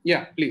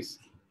 Yeah, please.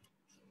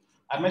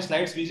 Are my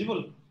slides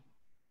visible?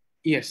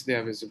 Yes, they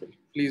are visible.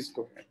 Please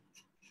go ahead.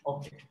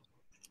 Okay.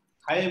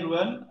 Hi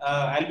everyone.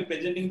 I'll be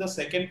presenting the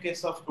second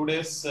case of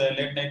today's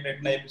Late Night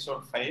Retina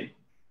episode 5.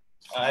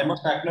 I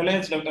must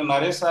acknowledge Dr.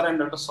 Naresh sir and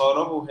Dr.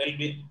 Saurabh who helped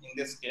me in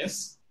this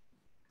case.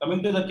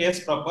 Coming to the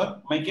case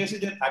proper, my case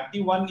is a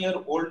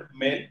 31-year-old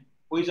male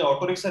who is an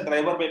auto rickshaw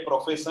driver by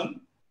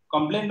profession,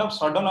 complained of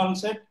sudden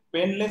onset,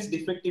 painless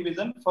defective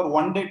vision for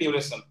 1 day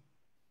duration.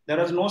 There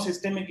was no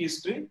systemic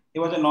history. He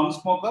was a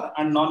non-smoker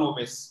and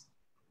non-obese.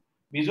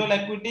 Visual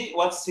acuity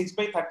was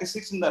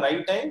 6/36 in the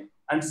right eye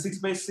and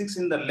 6/6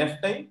 in the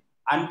left eye.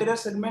 Anterior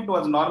segment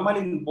was normal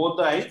in both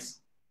the eyes.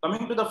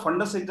 Coming to the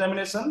fundus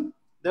examination,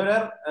 there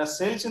were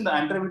cells in the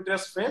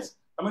antrovitreous phase.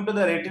 Coming to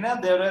the retina,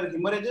 there were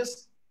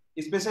hemorrhages,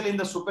 especially in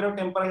the superior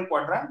temporal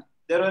quadrant.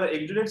 There were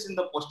exudates in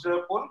the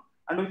posterior pole,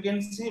 and we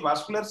can see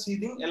vascular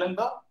seeding along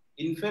the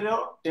inferior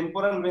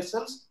temporal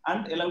vessels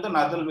and along the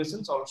nasal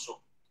vessels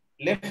also.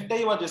 Left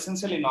eye was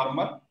essentially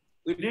normal.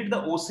 We did the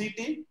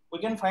OCT. We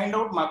can find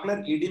out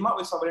macular edema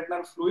with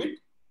subretinal fluid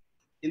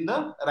in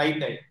the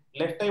right eye.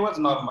 Left eye was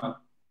normal.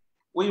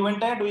 We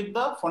went ahead with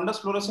the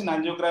fundus fluorescein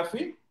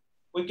angiography.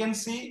 We can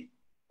see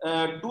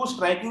two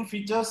striking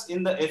features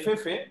in the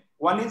FFA.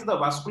 One is the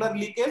vascular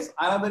leakage,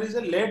 another is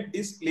a lead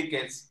disc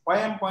leakage. Why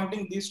I am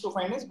pointing these two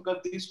findings? Because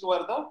these two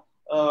are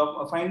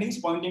the findings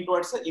pointing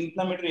towards the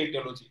inflammatory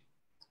etiology.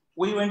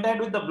 We went ahead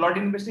with the blood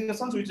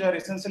investigations, which are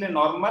essentially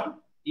normal.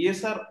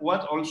 ESR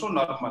was also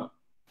normal.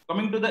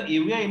 Coming to the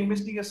AVI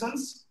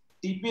investigations,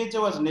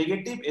 TPHA was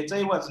negative,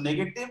 HI was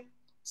negative,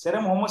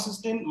 serum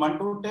homocysteine,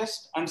 Mantoux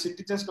test, and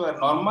CT test were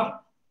normal.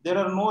 There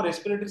are no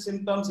respiratory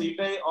symptoms,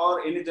 ETI,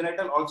 or any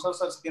genital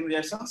ulcers or skin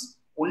reactions.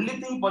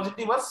 Only thing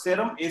positive was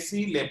serum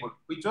ACE level,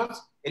 which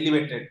was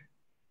elevated.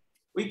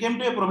 We came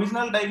to a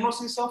provisional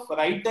diagnosis of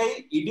right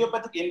eye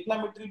idiopathic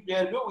inflammatory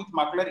PRVO with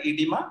macular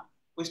edema.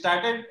 We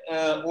started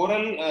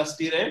oral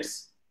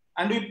steroids,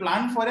 and we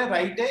planned for a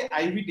right eye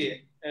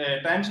IVT,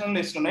 triamcinolone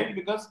acetonide,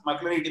 because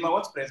macular edema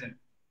was present.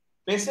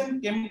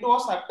 Patient came to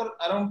us after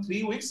around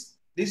 3 weeks.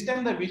 This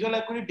time the visual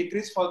acuity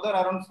decreased further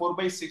around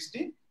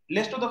 4/60.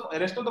 Rest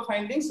of the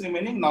findings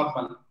remaining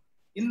normal.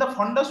 In the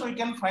fundus, we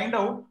can find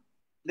out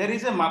there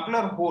is a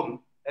macular hole.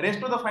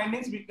 Rest of the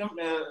findings become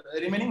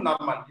remaining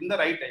normal in the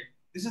right eye.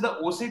 This is the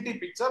OCT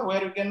picture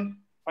where you can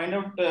find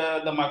out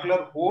the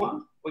macular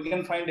hole. We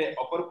can find a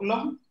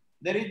operculum.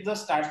 There is the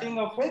starting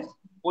of a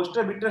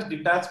posterior vitreous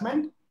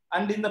detachment,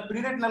 and in the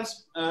preretinal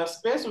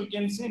space, we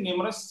can see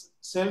numerous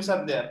cells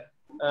are there.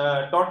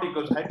 Dot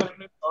echoes,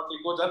 hyperclinic dot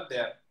echoes are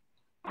there.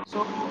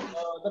 So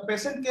the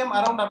patient came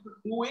around after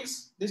 2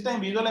 weeks. This time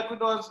visual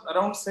acuity was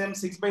around same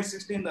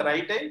 6/60 in the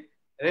right eye.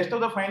 Rest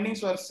of the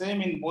findings were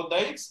same in both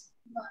eyes.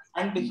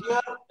 And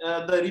here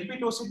the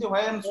repeat OCT, why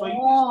I am showing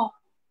this,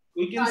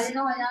 we can see,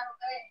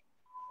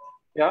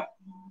 Yeah.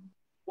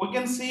 we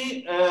can see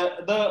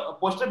the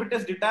posterior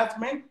vitreous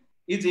detachment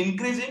is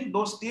increasing,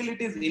 though still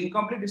it is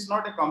incomplete. It's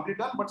not a complete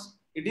one, but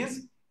it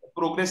is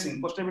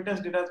progressing. Posterior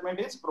vitreous detachment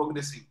is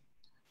progressing.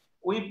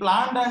 We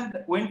planned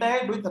and went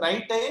ahead with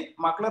right eye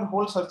macular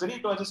hole surgery.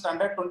 It was a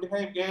standard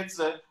 25 gauge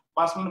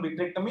passable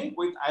vitrectomy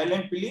with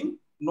ILM peeling.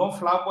 No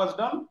flap was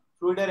done,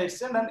 fluid air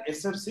exchange, and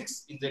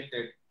SF6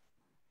 injected.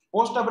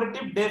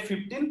 Post-operative day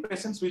 15,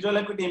 patient's visual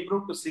acuity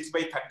improved to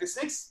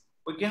 6/36.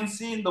 We can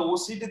see in the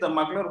OCT the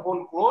macular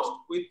hole closed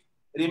with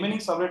remaining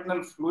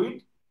subretinal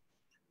fluid.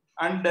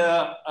 And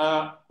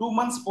 2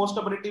 months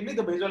post-operatively,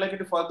 the visual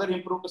acuity further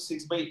improved to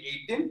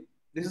 6/18.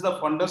 This is the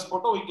fundus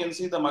photo. We can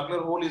see the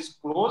macular hole is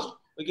closed.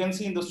 We can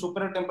see in the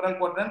superior temporal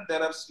quadrant,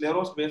 there are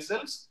sclerosed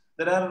vessels.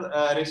 There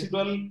are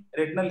residual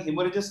retinal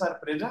hemorrhages are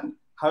present.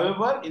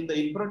 However, in the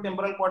inferior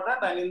temporal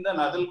quadrant and in the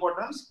nasal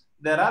quadrants,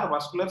 there are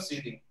vascular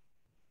seeding.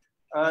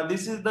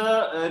 This is the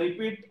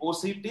repeat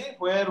OCT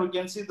where we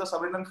can see the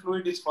subretinal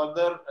fluid is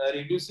further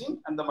reducing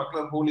and the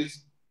macular hole is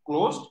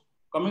closed.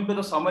 Coming to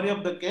the summary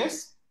of the case,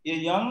 a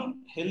young,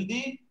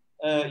 healthy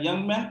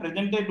young man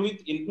presented with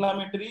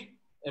inflammatory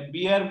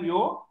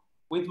BRVO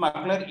with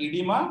macular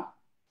edema,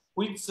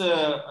 which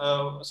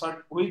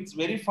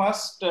very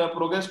fast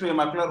progressed to a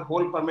macular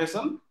hole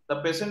formation. The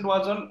patient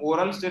was on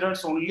oral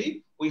steroids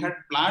only. We had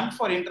planned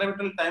for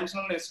intravitreal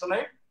triamcinolone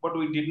acetonide, but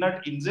we did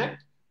not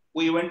inject.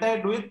 We went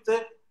ahead with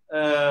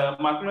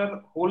macular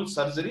hole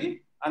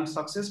surgery, and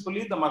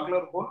successfully the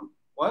macular hole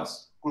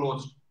was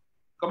closed.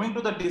 Coming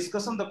to the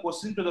discussion, the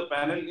question to the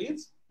panel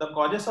is the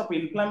causes of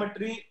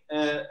inflammatory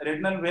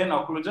retinal vein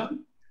occlusion,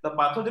 the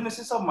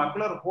pathogenesis of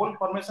macular hole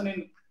formation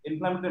in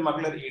inflammatory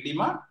macular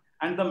edema,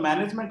 and the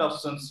management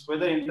options,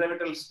 whether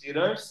intravitreal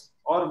steroids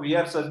or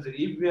VR surgery.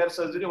 If VR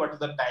surgery, what is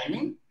the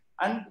timing?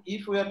 And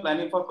if we are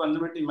planning for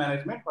conservative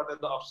management, what are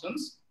the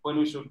options when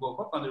we should go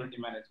for conservative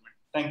management?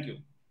 Thank you.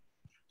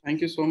 Thank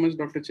you so much,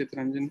 Dr.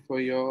 Chitranjan, for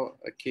your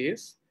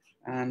case.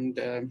 And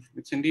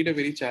it's indeed a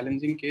very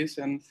challenging case.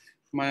 And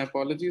my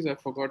apologies, I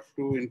forgot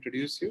to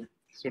introduce you.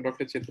 So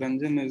Dr.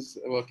 Chitranjan is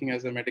working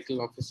as a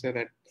medical officer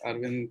at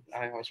Arvind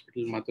Eye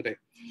Hospital, Madurai.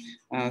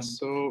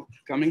 So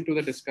coming to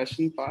the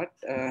discussion part,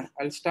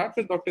 I'll start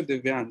with Dr.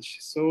 Divyansh.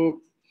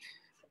 So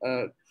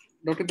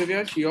Dr.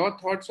 Divyansh, your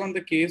thoughts on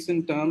the case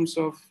in terms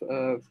of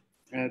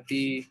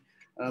the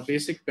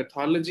basic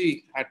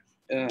pathology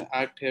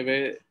at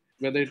here,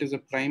 whether it is a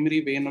primary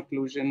vein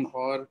occlusion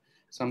or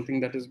something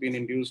that has been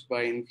induced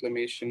by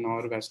inflammation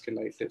or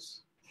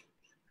vasculitis.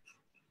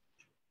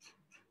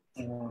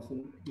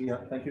 Yeah,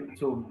 thank you.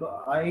 So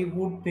I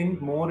would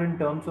think more in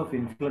terms of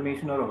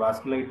inflammation or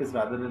vasculitis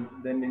rather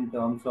than in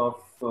terms of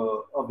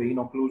a vein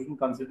occlusion,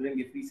 considering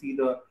if we see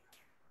the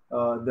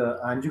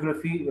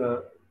angiography,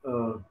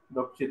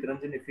 Dr.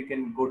 Chitranjan, if you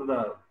can go to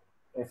the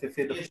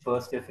FFA, the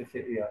first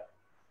FFA, yeah.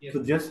 Yes.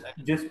 So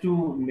just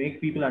to make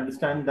people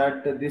understand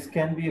that this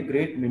can be a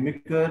great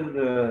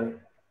mimicker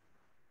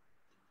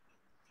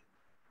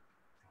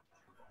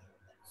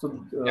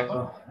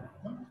So,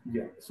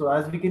 yeah. So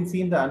as we can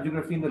see in the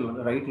angiography in the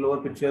right lower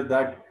picture,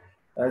 that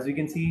as we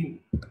can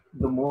see,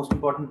 the most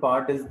important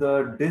part is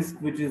the disc,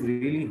 which is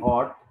really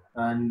hot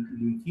and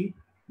leaky.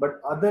 But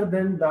other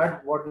than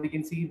that, what we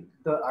can see,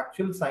 the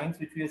actual signs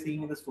which we are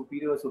seeing in the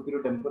superior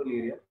temporal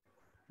area,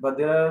 but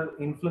there are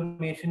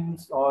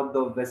inflammations or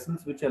the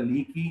vessels which are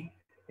leaky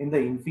in the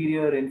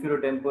inferior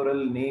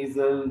temporal,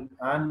 nasal,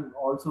 and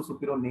also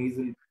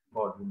superior-nasal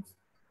quadrants.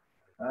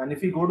 And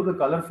if we go to the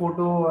color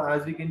photo,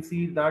 as we can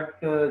see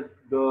that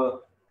the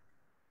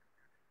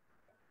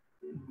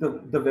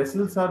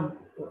vessels are.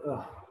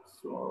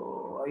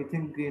 So I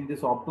think in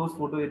this Optos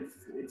photo,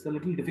 it's a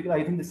little difficult.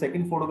 I think the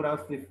second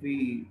photograph, if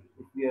we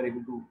are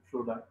able to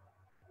show that,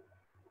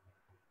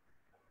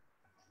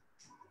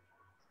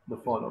 the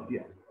follow-up,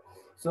 yeah.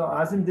 So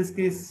as in this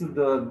case,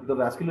 the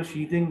vascular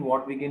sheathing,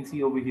 what we can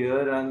see over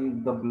here,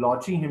 and the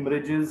blotchy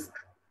hemorrhages,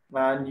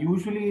 and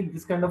usually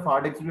this kind of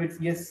hard exudates,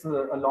 yes,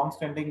 a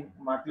long-standing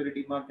macular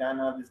edema can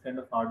have this kind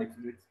of hard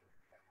exudates.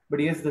 But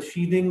yes, the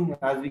sheathing,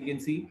 as we can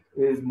see,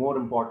 is more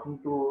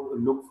important to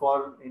look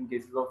for in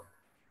cases of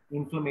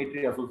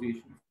inflammatory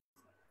associations.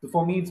 So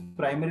for me, it's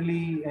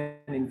primarily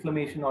an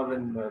inflammation or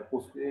an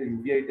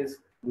uveitis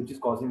which is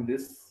causing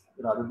this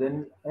rather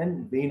than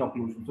an vein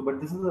occlusion. So,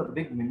 but this is a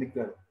big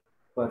mimicker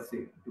per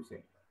se to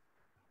say.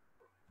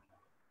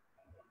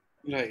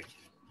 Right.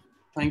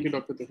 Thank you,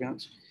 Dr.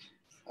 Divyansh.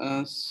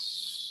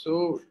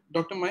 So,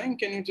 Dr. Mayank,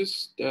 can you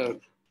just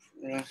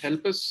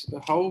help us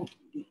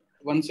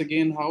once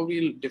again, how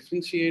we'll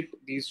differentiate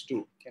these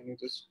two? Can you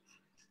just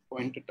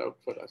point it out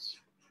for us?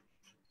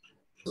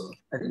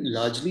 I think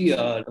largely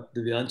Dr.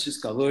 Divyansh has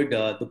covered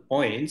the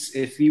points.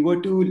 If we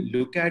were to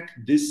look at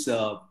this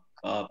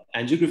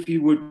angiography,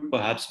 would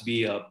perhaps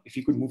be, if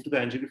you could move to the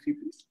angiography,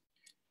 please.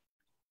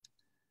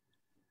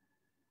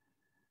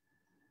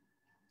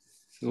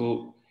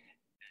 So,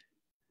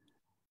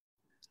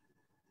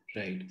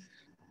 right.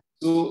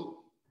 So,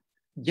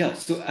 yeah,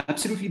 so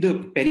absolutely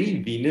the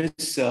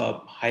perivenous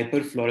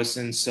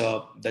hyperfluorescence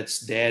that's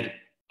there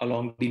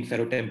along the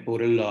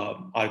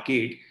inferotemporal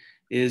arcade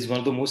is one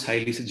of the most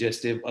highly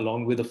suggestive,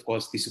 along with, of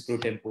course, the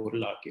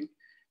supratemporal arcade.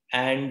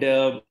 And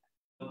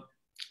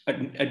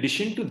in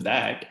addition to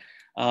that,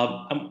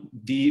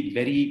 the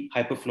very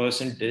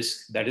hyperfluorescent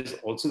disc that is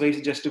also very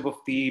suggestive of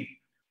the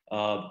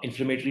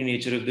inflammatory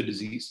nature of the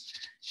disease.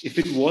 If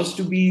it was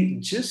to be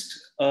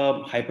just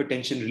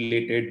hypertension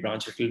related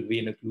branch retinal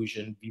vein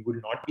occlusion, we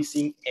would not be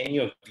seeing any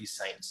of these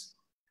signs.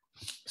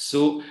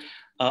 So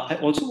I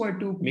also want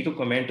to make a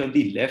comment on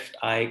the left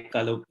eye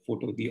color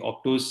photo, the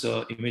Optos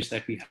image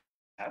that we have.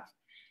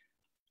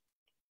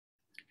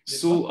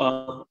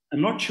 So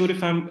I'm not sure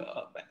if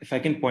I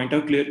can point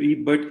out clearly,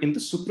 but in the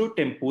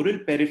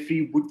supratemporal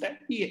periphery, would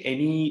that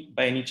be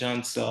by any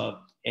chance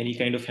any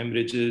kind of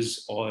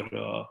hemorrhages or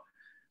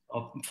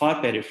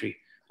far periphery,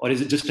 or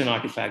is it just an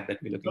artifact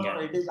that we're looking at?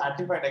 No, it is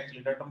artifact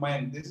actually. Dr.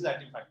 Mayank, this is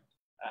artifact.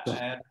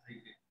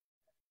 Absolutely.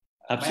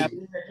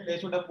 Actually, I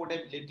should have put a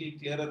little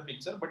clearer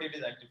picture, but it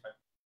is artifact.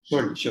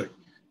 Sure.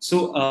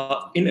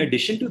 So in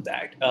addition to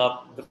that,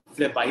 the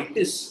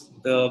phlebitis,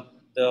 the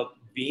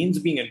veins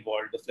being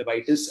involved, the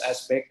phlebitis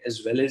aspect,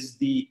 as well as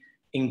the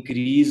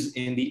increase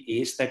in the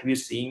ACE that we're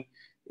seeing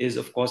is,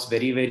 of course,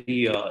 very,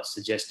 very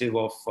suggestive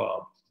of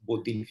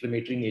both the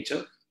inflammatory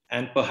nature,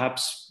 and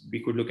perhaps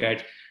we could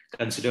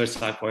consider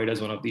sarcoid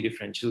as one of the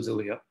differentials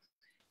over here.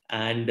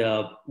 And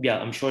yeah,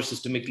 I'm sure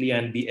systemically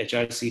and the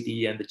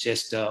HRCT and the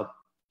chest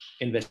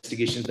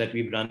investigations that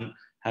we've run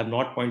have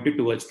not pointed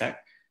towards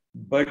that.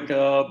 But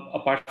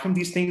apart from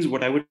these things,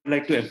 what I would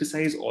like to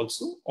emphasize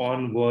also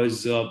on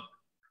was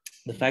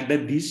the fact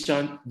that these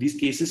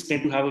cases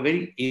tend to have a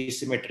very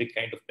asymmetric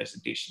kind of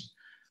presentation.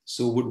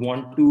 So would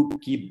want to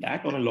keep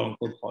that on a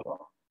long-term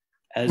follow-up,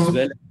 as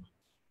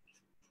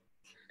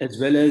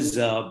well as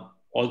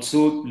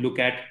also look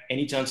at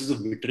any chances of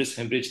vitreous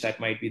hemorrhage that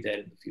might be there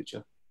in the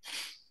future.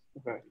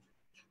 Right.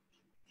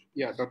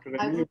 Yeah, Dr.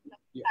 I Retina. would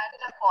add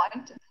a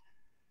point.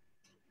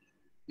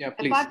 Yeah,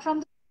 please. Apart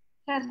from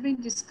has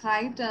been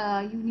described,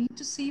 you need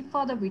to see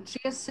for the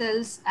vitreous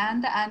cells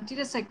and the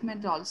anterior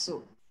segment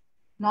also.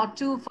 Not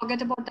to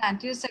forget about the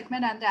anterior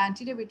segment and the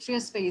anterior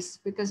vitreous space,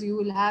 because you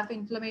will have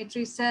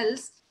inflammatory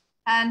cells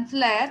and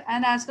flare,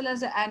 and as well as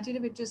the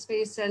anterior vitreous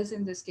space cells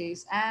in this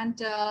case. And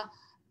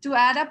to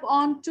add up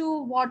on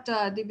to what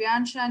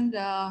Divyansh and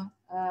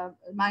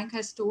Mayank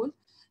has told,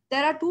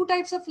 there are two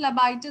types of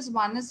phlebitis.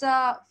 One is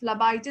a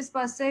phlebitis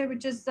per se,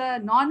 which is the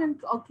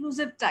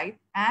non-occlusive type,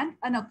 and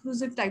an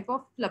occlusive type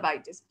of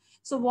phlebitis.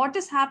 So what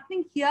is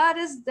happening here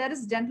is there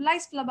is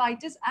generalized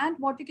phlebitis, and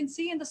what you can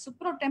see in the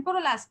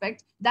supratemporal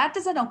aspect, that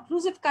is an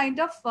occlusive kind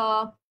of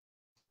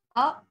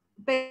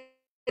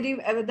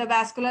the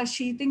vascular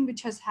sheathing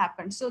which has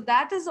happened. So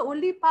that is the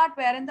only part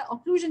wherein the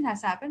occlusion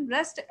has happened.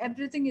 Rest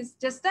everything is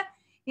just the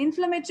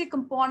inflammatory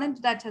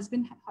component that has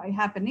been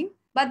happening.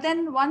 But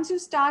then once you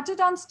started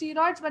on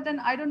steroids, but then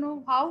I don't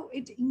know how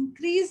it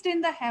increased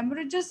in the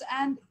hemorrhages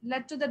and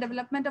led to the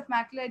development of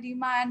macular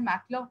edema and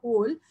macular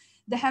hole.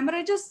 The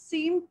hemorrhages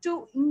seem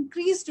to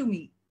increase to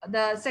me.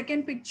 The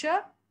second picture,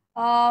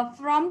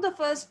 From the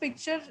first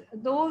picture,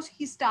 though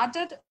he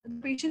started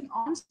the patient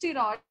on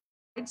steroids,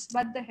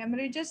 but the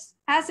hemorrhages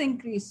has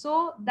increased.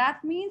 So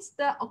that means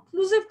the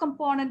occlusive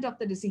component of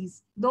the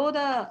disease, though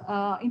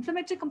the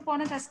inflammatory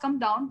component has come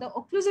down, the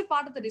occlusive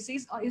part of the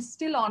disease is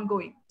still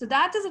ongoing. So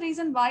that is the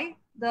reason why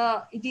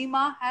the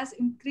edema has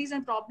increased,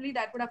 and probably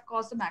that would have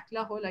caused the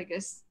macular hole, I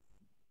guess.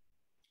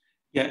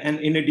 Yeah, and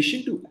in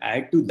addition to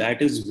add to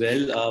that as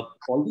well,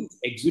 all these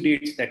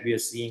exudates that we are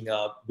seeing,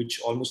 which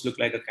almost look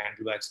like a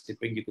candlewax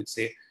tipping, you could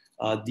say,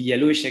 the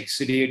yellowish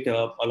exudate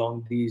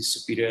along the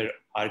superior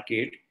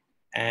arcade,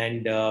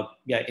 and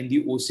yeah, in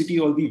the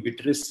OCT, all the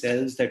vitreous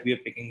cells that we are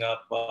picking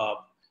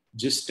up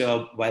just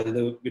while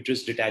the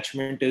vitreous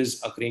detachment is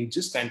occurring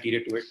just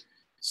anterior to it.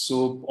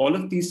 So all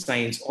of these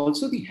signs,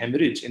 also the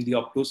hemorrhage in the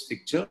optos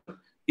picture,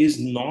 is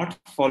not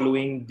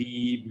following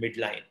the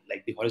midline,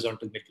 like the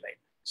horizontal midline.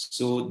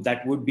 So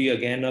that would be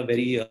again a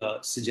very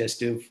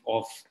suggestive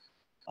of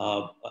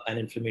an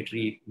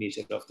inflammatory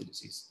nature of the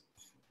disease.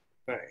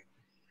 Right.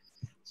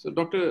 So,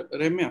 Dr.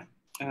 Remya,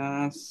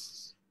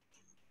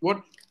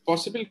 what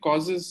possible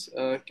causes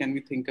can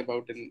we think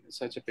about in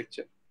such a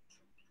picture?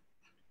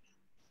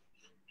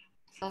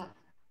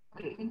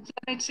 Okay,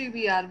 inflammatory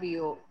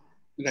VRBO.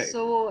 Right.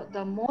 So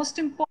the most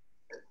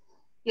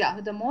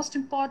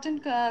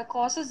important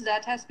causes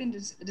that has been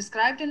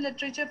described in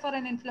literature for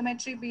an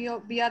inflammatory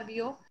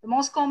BRBO. The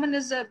most common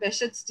is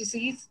Behçet's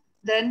disease,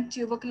 then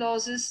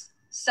tuberculosis,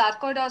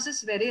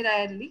 sarcoidosis very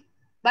rarely.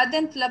 But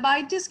then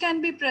phlebitis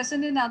can be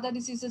present in other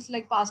diseases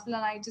like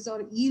paspalonitis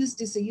or Eales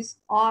disease,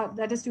 or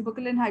that is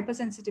tuberculin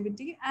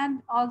hypersensitivity,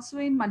 and also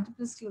in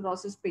multiple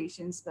sclerosis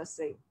patients per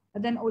se.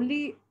 But then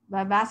only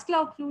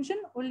vascular occlusion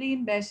only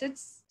in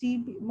Behçet's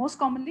TB, most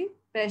commonly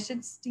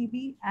Behçet's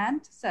TB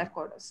and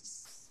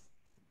sarcoidosis.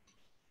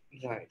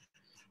 Right.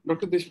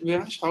 Dr.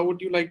 Dishvyansh, how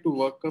would you like to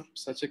work up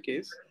such a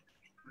case?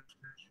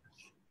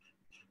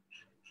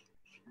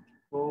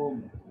 So,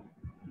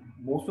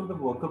 most of the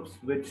workups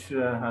which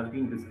has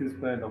been discussed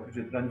by Dr.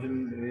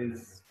 Chitranjan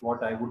is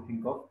what I would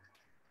think of.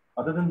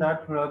 Other than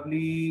that,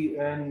 probably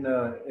an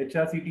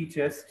HRCT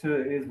chest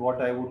is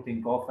what I would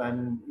think of,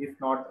 and if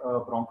not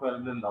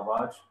bronchoalveolar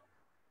lavage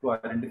to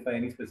identify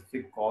any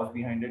specific cause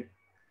behind it.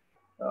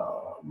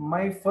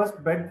 My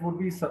first bet would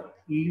be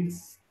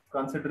Eales,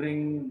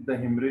 considering the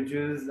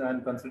hemorrhages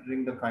and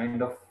considering the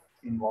kind of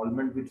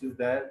involvement which is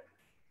there.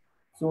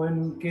 So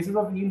in cases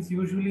of Eales,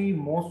 usually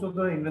most of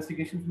the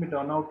investigations may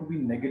turn out to be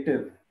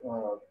negative,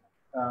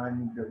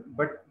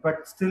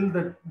 but still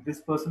that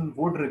this person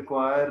would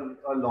require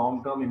a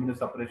long-term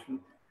immunosuppression,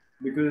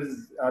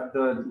 because at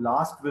the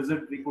last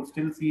visit we could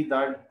still see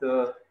that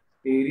the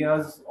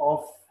areas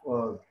of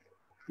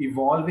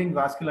evolving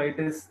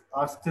vasculitis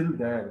are still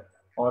there,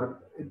 or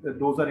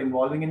those are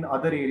involving in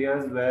other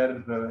areas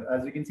where,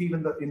 as you can see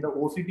even in the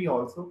OCT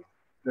also,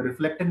 the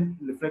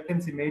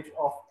reflectance image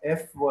of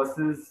F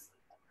versus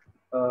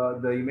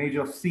the image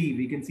of C,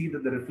 we can see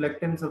that the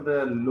reflectance of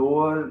the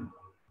lower,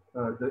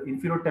 the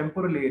inferior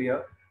temporal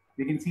area,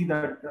 we can see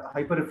that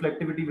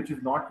hyperreflectivity, which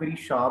is not very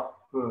sharp,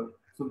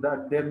 so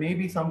that there may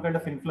be some kind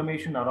of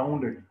inflammation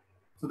around it.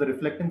 So the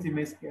reflectance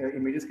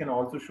images can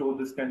also show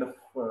this kind of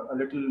a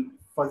little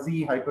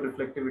fuzzy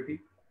hyperreflectivity.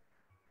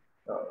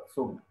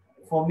 So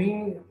for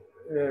me,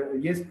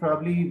 yes,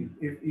 probably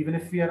even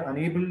if we are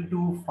unable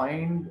to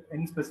find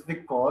any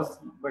specific cause,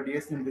 but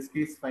yes, in this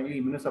case,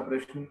 finally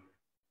immunosuppression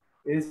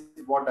is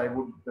what I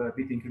would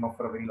be thinking of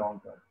for a very long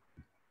term.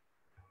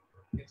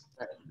 Yes.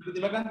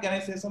 Divakan, can I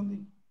say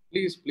something?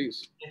 Please,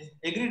 please. Yes,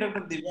 agree,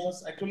 Dr.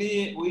 Divas.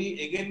 Actually,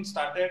 we again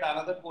started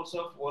another course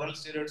of oral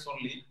steroids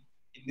only.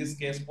 In this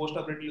case,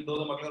 post-operatively, though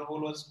the macular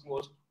hole was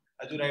closed,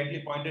 as you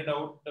rightly pointed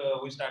out,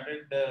 we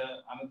started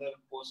another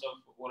course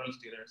of oral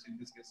steroids. In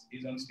this case,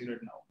 he's on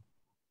steroid now.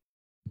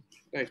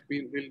 Right,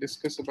 we'll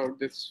discuss about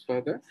this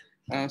further.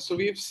 So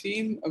we have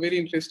seen a very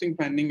interesting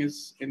finding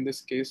is in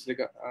this case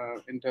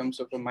in terms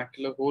of a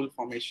macular hole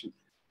formation.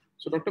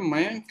 So Dr.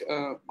 Mayank,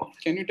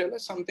 can you tell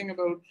us something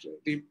about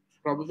the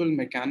probable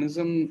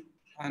mechanism,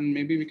 and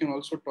maybe we can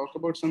also talk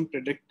about some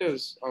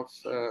predictors of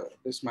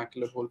this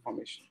macular hole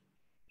formation?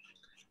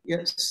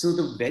 Yes, so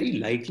the very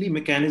likely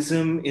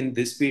mechanism in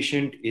this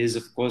patient is,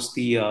 of course,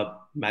 the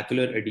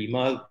macular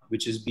edema,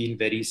 which has been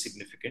very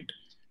significant.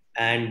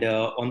 And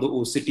on the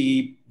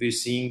OCT, we're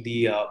seeing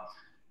the,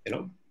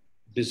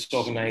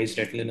 disorganized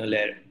retinal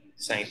layer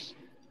sign.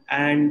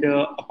 And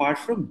apart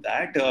from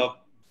that,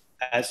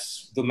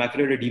 as the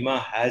macular edema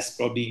has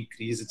probably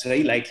increased, it's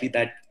very likely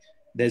that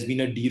there's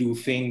been a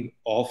deroofing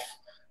of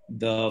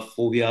the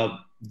fovea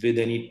with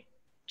any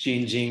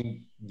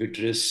changing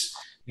vitreous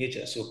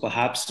nature. So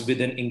perhaps with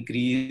an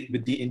increase,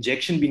 with the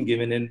injection being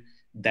given in,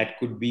 that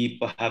could be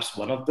perhaps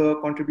one of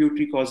the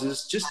contributory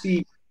causes. Just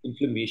the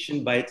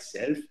inflammation by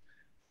itself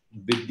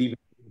with the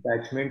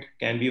attachment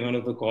can be one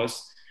of the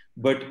cause,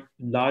 but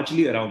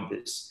largely around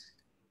this.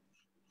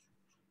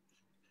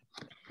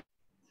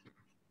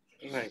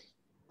 Right.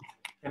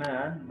 Can I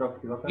add,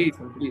 Dr.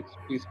 Divakan?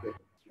 Please go.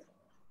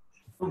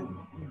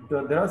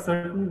 So there are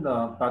certain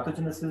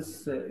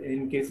pathogenesis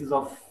in cases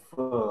of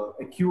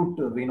acute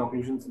vein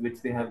occlusions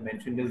which they have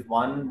mentioned is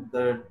one,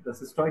 the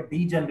cystoid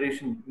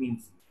degeneration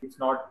means it's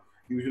not,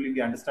 usually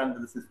we understand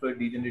that the cystoid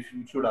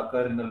degeneration should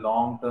occur in the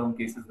long-term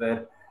cases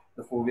where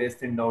the fovea is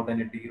thinned out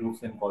and it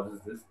degrooves and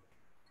causes this.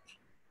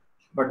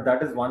 But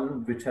that is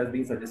one which has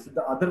been suggested.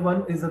 The other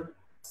one is a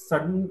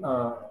sudden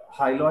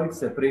hyaloid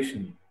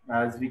separation.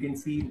 As we can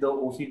see, the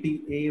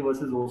OCT-A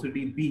versus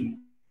OCT-B,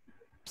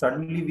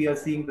 suddenly we are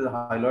seeing the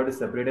hyaloid is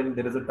separated and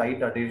there is a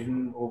tight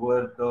adhesion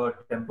over the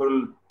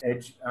temporal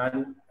edge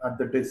and at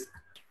the disc.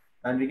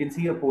 And we can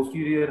see a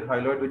posterior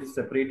hyaloid which is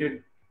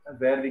separated,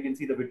 where we can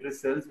see the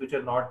vitreous cells which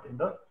are not in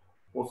the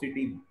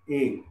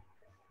OCT-A.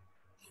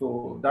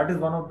 So that is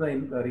one of the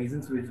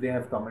reasons which they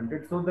have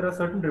commented. So there are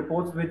certain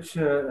reports which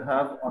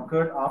have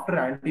occurred after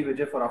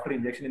anti-VEGF or after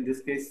injection. In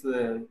this case,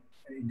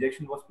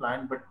 injection was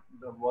planned, but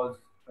was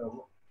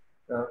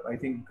I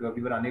think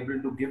we were unable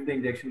to give the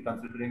injection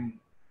considering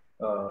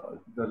the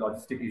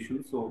logistic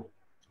issue. So,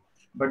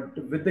 but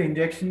with the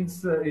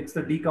injections, it's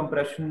the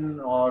decompression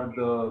or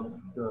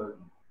the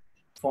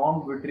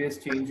formed vitreous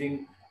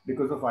changing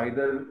because of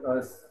either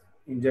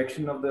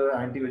injection of the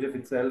anti-VEGF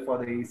itself or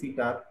the AC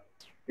tap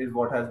is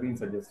what has been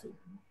suggested.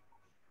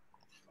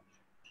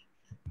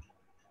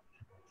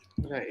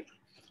 Right.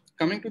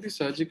 Coming to the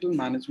surgical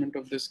management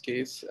of this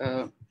case,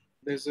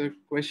 there's a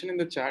question in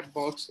the chat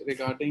box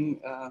regarding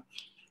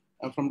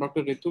from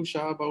Dr. Ritu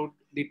Shah about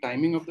the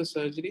timing of the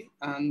surgery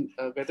and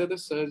whether the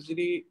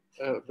surgery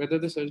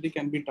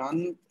can be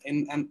done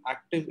in an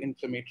active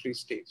inflammatory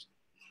stage.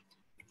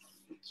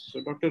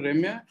 So, Dr.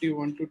 Remya, do you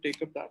want to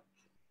take up that?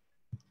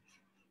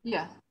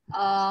 Yeah.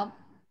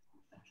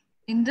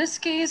 In this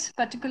case,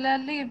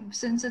 particularly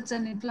since it's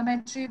an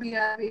inflammatory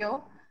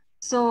BRVO,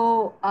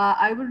 so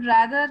I would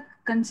rather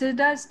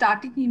consider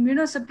starting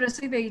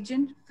immunosuppressive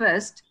agent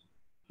first.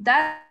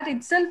 That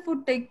itself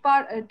would take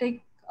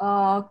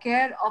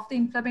care of the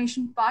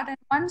inflammation part. And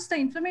once the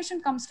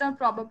inflammation comes down,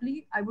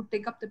 probably I would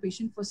take up the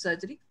patient for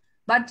surgery.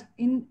 But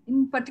in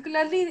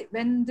particularly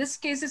when this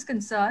case is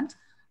concerned,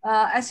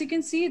 as you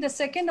can see, the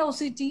second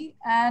OCT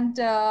and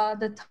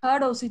the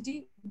third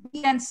OCT,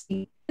 B and C,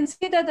 you can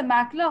see that the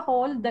macular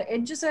hole, the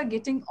edges are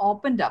getting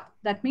opened up.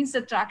 That means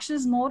the traction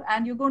is more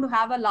and you're going to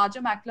have a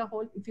larger macular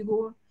hole if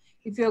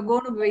you're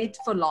going to wait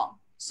for long.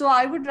 So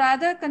I would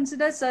rather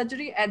consider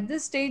surgery at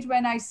this stage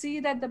when I see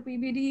that the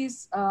PVD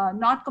is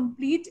not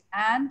complete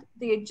and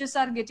the edges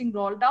are getting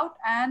rolled out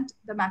and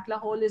the macular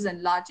hole is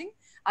enlarging.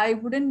 I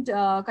wouldn't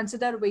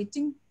consider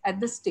waiting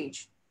at this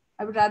stage.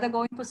 I would rather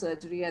go in for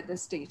surgery at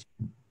this stage.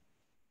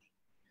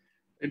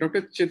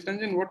 Dr.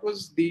 Chitranjan, what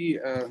was the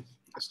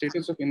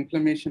status of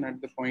inflammation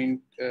at the point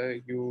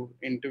you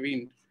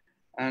intervened?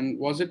 And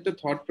was it the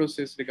thought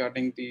process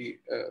regarding the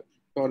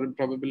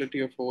probability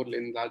of hole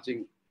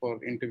enlarging for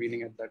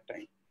intervening at that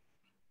time?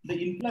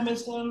 The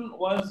inflammation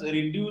was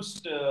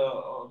reduced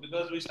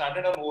because we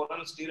started on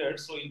oral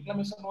steroids, so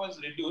inflammation was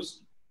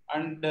reduced,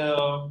 and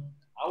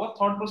our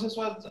thought process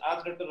was,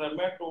 as Dr.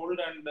 Ramya told,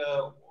 and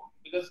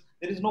because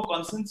there is no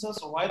consensus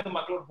why the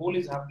macular hole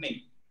is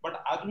happening,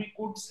 but as we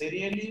could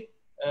serially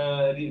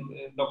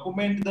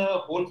document the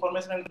hole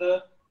formation and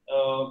the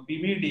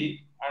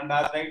PVD, and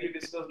as rightly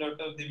discussed,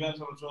 Dr.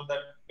 Divyans also, that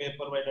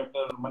paper by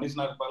Dr. Manish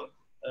Nagpal,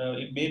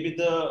 it may be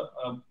the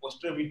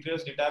posterior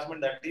vitreous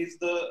detachment that is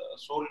the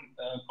sole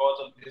cause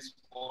of this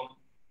hole.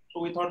 So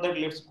we thought that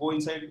let's go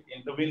inside,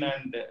 intervene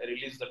and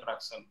release the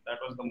traction. That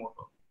was the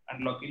motto.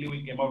 And luckily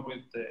we came out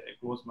with a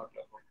closed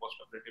macular hole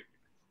post-operative.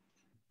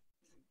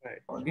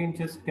 Right. Again,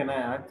 just can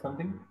I add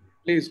something?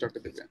 Please, Dr.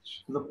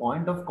 Divyansh. So the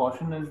point of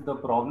caution is the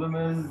problem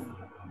is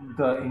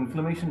the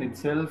inflammation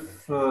itself,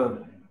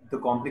 the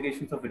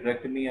complications of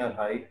vitrectomy are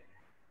high.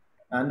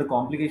 And the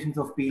complications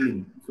of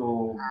peeling.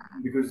 So,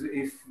 because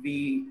if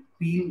we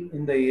peel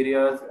in the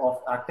areas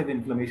of active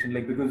inflammation,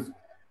 like because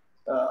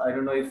I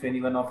don't know if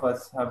any one of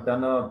us have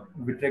done a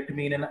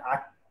vitrectomy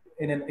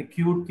in an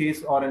acute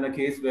case or in a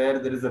case where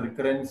there is a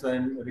recurrence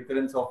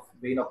of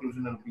vein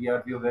occlusion or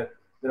PRVO, where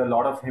there are a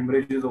lot of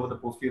hemorrhages over the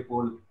posterior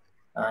pole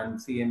and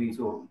CME.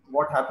 So,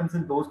 what happens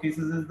in those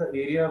cases is the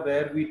area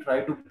where we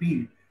try to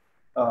peel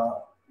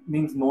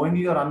means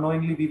knowingly or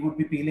unknowingly we would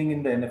be peeling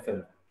in the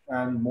NFL.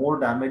 And more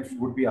damage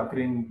would be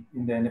occurring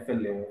in the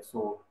NFL layer.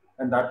 So,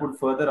 and that would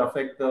further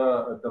affect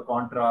the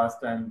contrast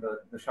and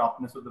the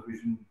sharpness of the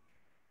vision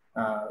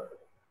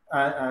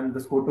and the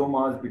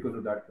scotomas because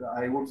of that.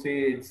 I would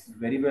say it's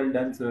very well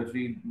done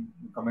surgery,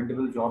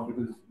 commendable job,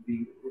 because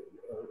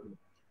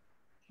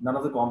none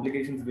of the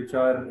complications which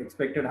are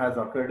expected has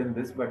occurred in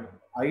this. But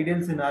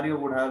ideal scenario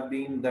would have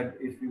been that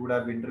if we would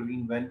have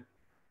intervened when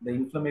the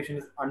inflammation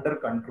is under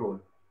control.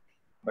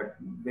 But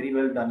very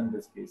well done in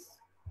this case.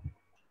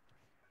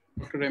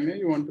 Dr. Remya,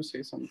 you want to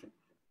say something?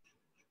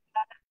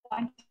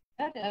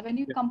 When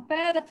you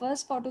compare the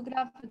first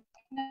photograph with the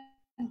second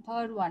and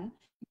third one,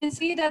 you can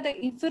see that the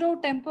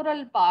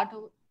inferotemporal part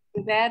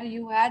where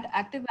you had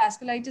active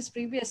vasculitis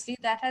previously,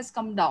 that has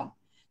come down.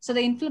 So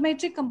the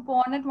inflammatory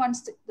component,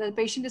 once the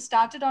patient is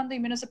started on the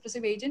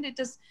immunosuppressive agent,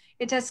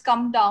 it has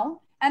come down.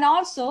 And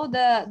also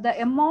the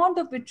amount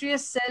of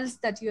vitreous cells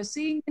that you're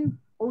seeing in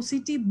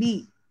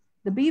OCT-B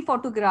the B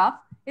photograph,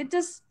 it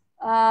is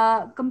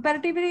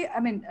comparatively, I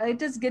mean,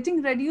 it is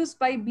getting reduced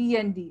by B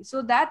and D.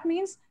 So that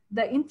means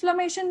the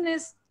inflammation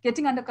is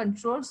getting under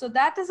control. So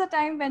that is a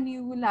time when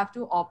you will have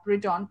to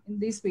operate on in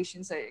these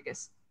patients, I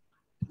guess.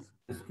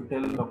 Just to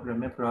tell Dr.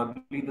 Ramya,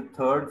 probably the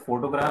third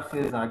photograph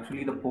is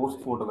actually the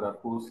post photograph,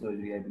 post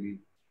surgery, I believe.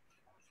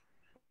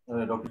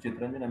 Dr.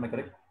 Chitranjan, am I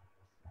correct?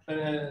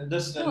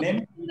 Just No,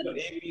 name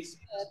A, B, C.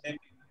 Name.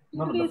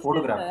 No, the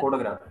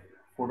photograph.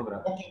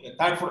 Okay,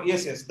 third photo.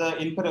 Yes, yes, the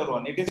inferior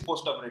one. It is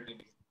post-operative.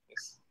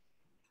 Yes.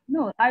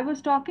 No, I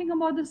was talking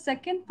about the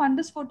second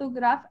fundus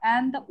photograph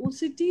and the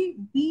OCT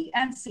B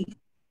and C.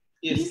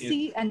 Yes, B, yes.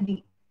 C, and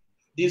D.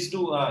 These two,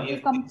 You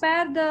yes.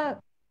 compare the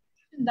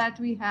that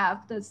we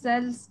have, the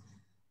cells,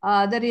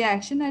 the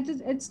reaction,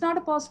 it's not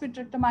a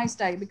post-vitrectomized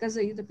eye because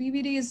the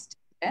PVD is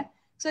there.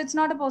 So it's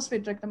not a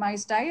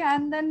post-vitrectomized eye.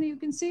 And then you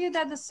can see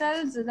that the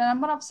cells, the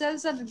number of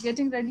cells are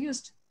getting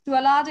reduced to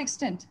a large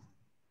extent.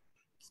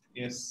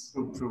 Yes.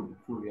 True,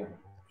 yeah.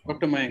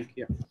 Dr. Mayank,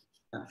 yeah.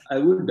 I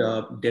would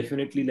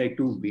definitely like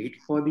to wait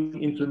for the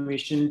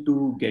inflammation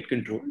to get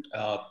controlled.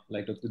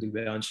 Like Dr.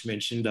 Divyansh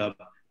mentioned, I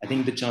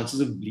think the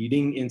chances of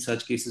bleeding in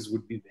such cases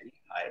would be very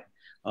high.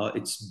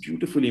 It's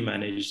beautifully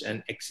managed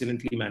and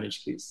excellently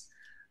managed case.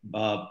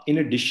 In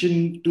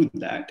addition to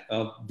that,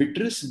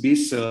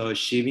 vitreous-based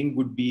shaving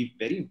would be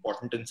very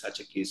important in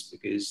such a case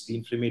because the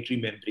inflammatory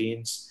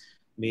membranes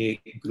may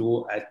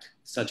grow at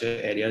such an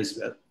area as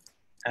well.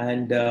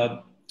 And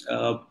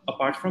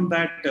apart from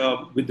that,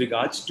 with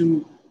regards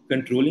to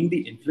controlling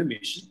the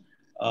inflammation,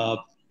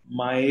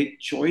 my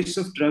choice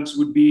of drugs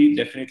would be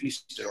definitely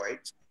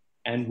steroids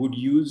and would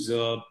use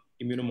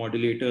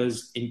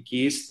immunomodulators in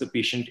case the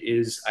patient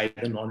is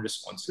either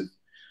non-responsive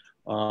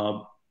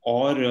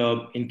or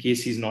in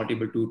case he's not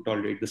able to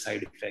tolerate the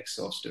side effects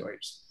of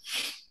steroids.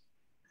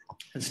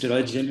 And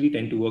steroids generally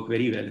tend to work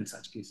very well in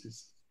such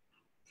cases.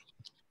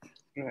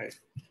 Right.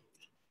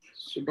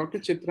 So Dr.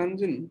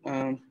 Chitranjan,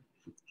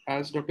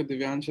 as Dr.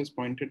 Divyansh has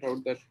pointed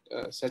out that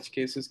such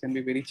cases can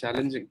be very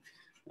challenging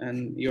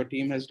and your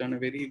team has done a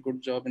very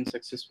good job in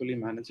successfully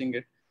managing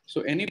it.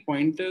 So any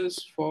pointers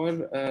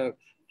for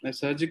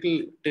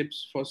surgical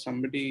tips for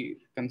somebody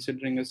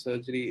considering a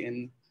surgery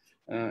in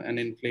an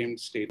inflamed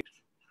state?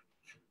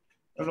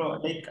 No,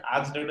 like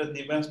as Dr.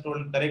 Divyansh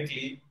told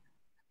correctly,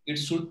 it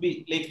should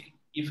be like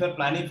if you're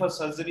planning for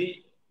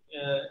surgery,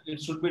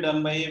 it should be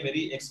done by a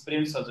very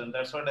experienced surgeon.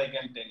 That's what I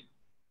can tell.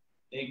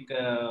 Like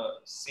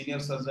senior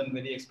surgeon,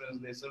 very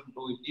experienced, they should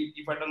do it.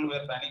 If at all we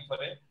are planning for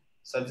a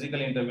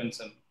surgical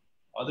intervention.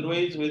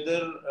 Otherwise,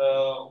 whether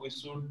we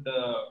should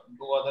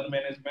do other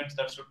managements,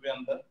 that should be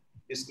on the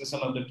discretion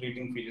of the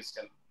treating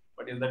physician.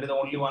 But if that is the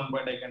only one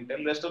point I can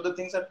tell. Rest of the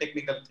things are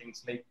technical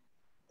things like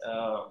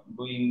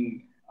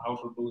doing how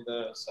to do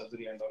the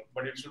surgery and all.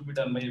 But it should be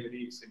done by a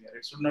very senior.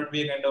 It should not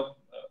be a kind of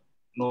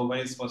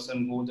novice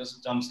person who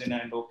just jumps in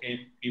and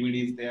okay,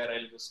 PVD is there,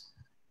 I'll just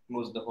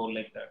close the hole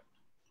like that.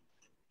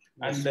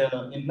 And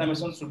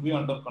inflammation should be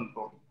under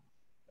control.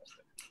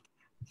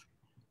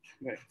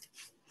 Right.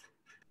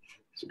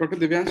 So Dr.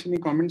 Divyansh, any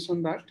comments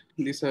on that,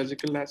 the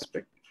surgical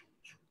aspect?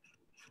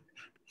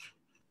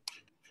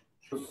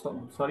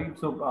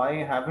 So I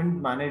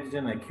haven't managed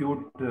an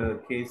acute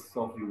case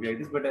of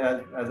uveitis, but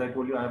as I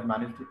told you, I have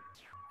managed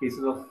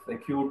cases of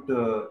acute,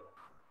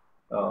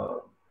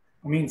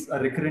 means a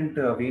recurrent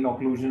vein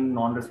occlusion,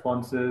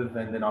 non-responsive,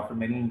 and then after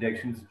many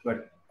injections,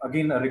 but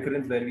again a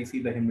recurrence where we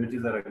see the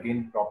hemorrhages are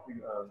again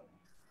cropping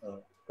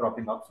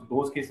up. So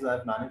those cases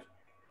I've managed.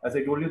 As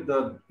I told you,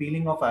 the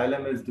peeling of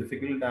ILM is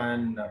difficult,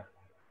 and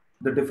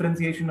the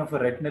differentiation of a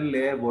retinal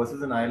layer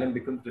versus an ILM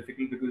becomes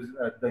difficult because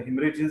the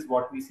hemorrhages,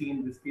 what we see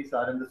in this case,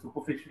 are in the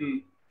superficial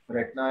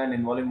retina and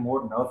involving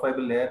more nerve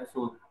fiber layer.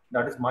 So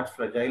that is much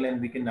fragile, and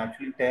we can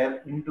actually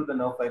tear into the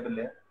nerve fiber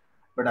layer.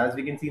 But as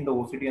we can see in the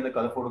OCT and the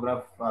color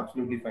photograph,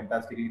 absolutely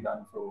fantastically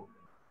done. So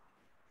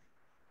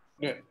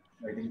yeah,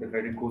 I think the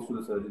credit goes to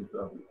the surgeon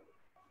probably.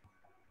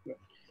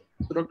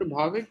 So Dr.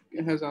 Bhavik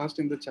has asked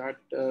in the chat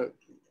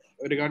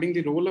regarding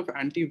the role of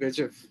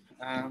anti-VEGF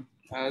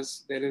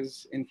as there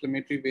is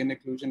inflammatory vein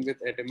occlusion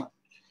with edema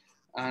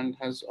and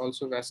has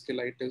also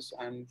vasculitis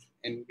and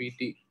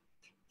NVT.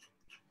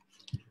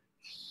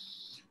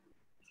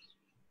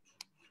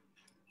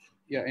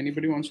 Yeah,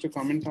 anybody wants to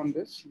comment on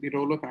this, the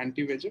role of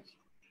anti-VEGF?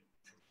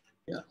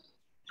 Yeah,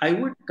 I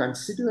would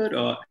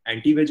consider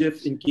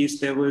anti-VEGF in case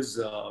there was,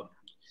 the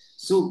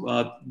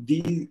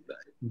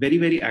very,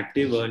 very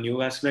active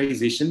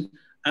neovascularization.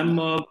 I'm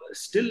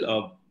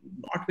still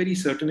not very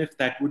certain if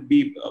that would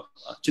be,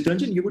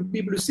 Chitranjan, you would be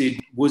able to say,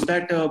 was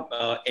that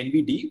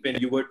NVD when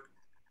you were,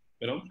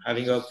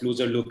 having a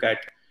closer look at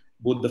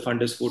both the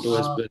fundus photo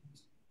as well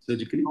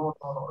surgically? No.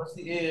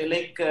 See,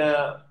 like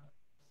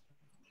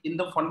in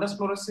the fundus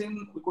fluorescein,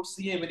 we could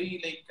see a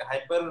very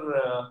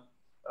hyper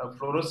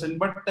fluorescent,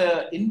 but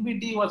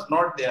NVD was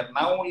not there.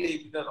 Now only,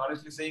 because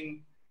honestly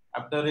saying,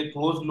 after a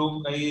close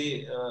look,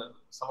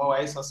 somehow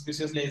I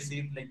suspiciously see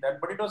it like that,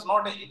 but it was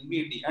not an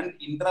NVD. And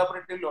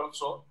intraoperatively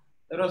also,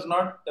 there was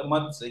not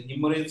much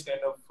hemorrhage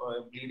kind of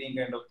bleeding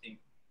kind of thing.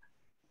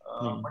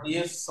 But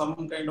yes,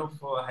 some kind of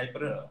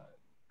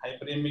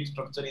hyperemic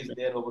structure is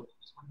there over there.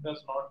 It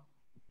does not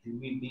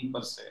MBD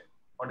per se,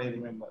 what I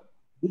remember.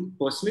 Would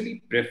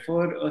personally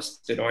prefer a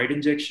steroid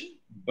injection,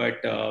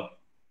 but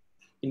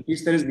in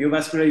case there is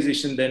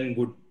neovascularization, then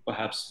would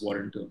perhaps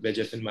warrant a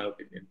VEGF, in my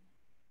opinion.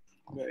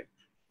 Right.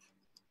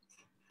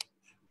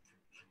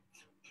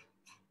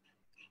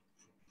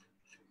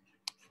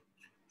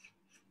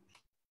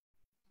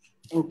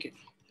 Okay.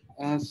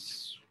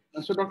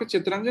 So, Dr.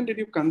 Chitranjan, did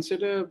you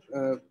consider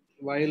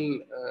while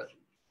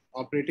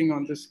operating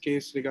on this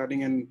case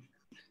regarding an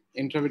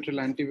intravitreal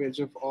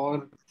anti-VEGF,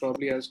 or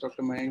probably as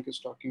Dr. Mayank is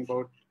talking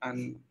about,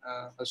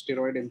 a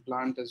steroid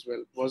implant as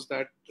well, was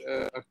that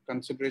a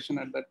consideration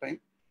at that time?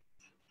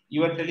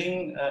 You are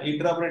telling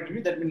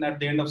intraoperatively, that means at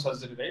the end of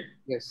surgery, right?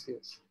 Yes,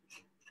 yes.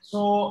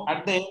 So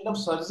at the end of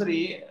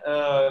surgery,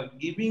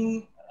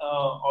 giving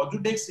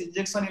Ozudex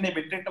injection in a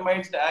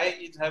vitrectomized eye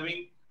is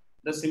having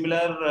the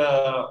similar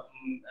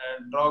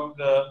drug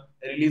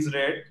release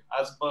rate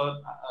as per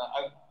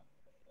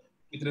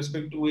with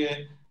respect to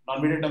a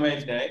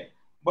non-vitrectomized eye.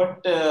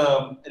 But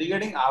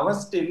regarding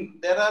Avastin,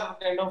 there are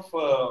kind of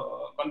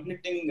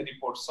conflicting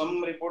reports.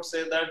 Some reports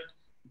say that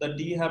the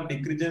T have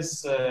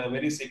decreases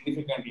very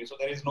significantly, so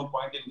there is no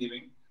point in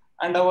giving.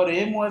 And our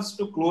aim was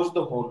to close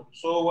the hole,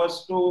 so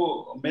was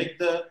to make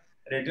the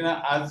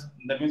retina as,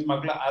 that means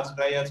macula, as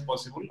dry as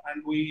possible,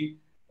 and we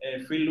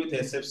filled with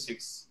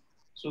SF6.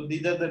 So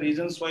these are the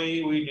reasons why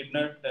we did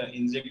not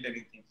inject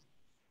anything.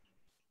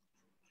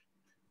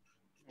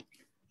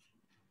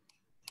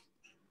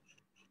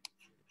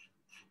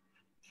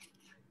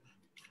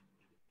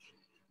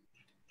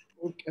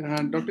 Okay.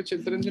 Dr.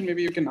 Chitranjan,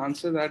 maybe you can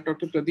answer that.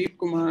 Dr. Pradeep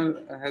Kumar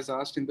has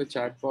asked in the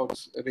chat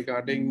box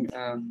regarding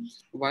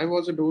why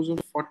was a dose of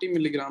 40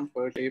 milligram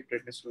per day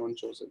prednisolone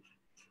chosen?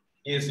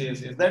 Yes.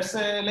 That's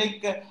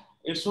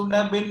it should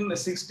have been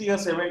 60 or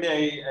 70.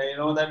 I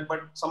know that,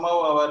 but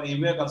somehow our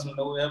EVA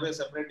consultant, we have a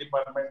separate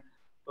department,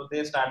 so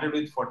they started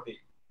with 40.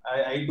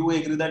 I do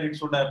agree that it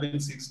should have been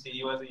 60.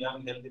 He was a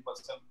young, healthy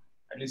person.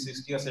 At least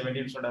 60 or 70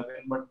 it should have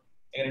been, but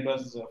again it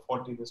was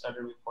 40. They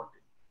started with 40.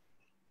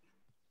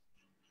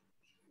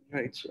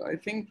 Right. So I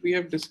think we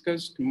have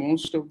discussed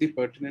most of the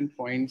pertinent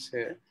points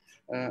here.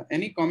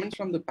 Any comments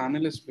from the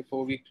panelists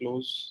before we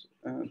close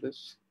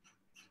this?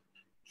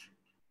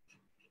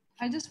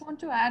 I just want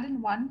to add in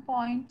one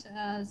point,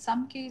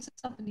 some cases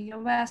of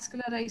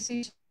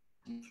neovascularization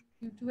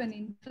due to an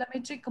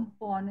inflammatory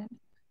component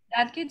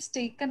that gets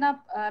taken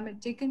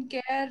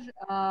care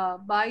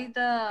by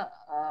the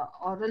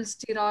oral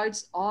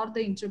steroids or the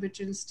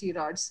intravitreal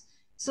steroids.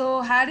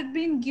 So had it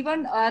been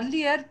given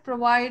earlier,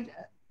 provide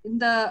in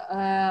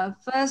the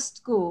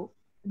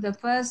the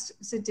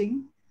first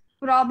sitting,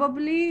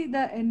 probably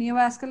the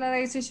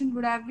neovascularization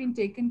would have been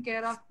taken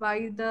care of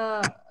by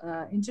the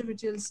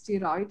intravitreal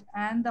steroid,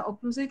 and the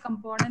occlusive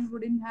component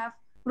wouldn't have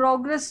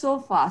progressed so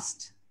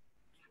fast.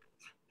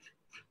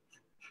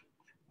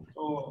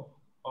 So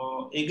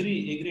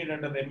agree,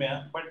 Dr.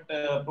 Remya. But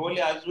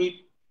probably as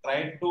we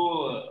tried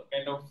to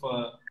kind of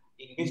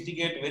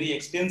investigate very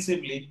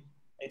extensively,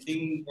 I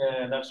think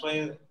that's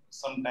why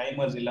some time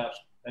has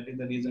elapsed. That is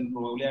the reason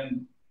probably.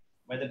 And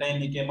by the time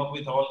he came up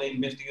with all the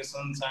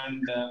investigations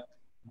and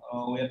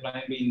we are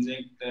planning to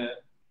inject,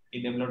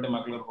 he developed a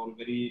macular hole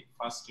very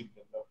fast. It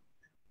developed.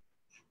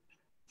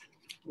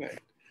 Right.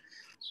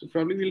 So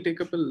probably we'll take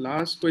up a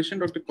last question.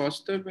 Dr.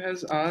 Kostav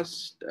has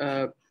asked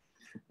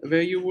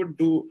where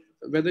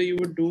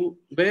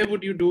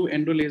would you do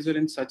endolaser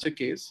in such a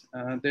case?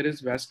 There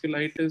is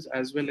vasculitis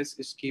as well as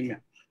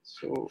ischemia.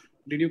 So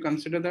did you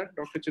consider that,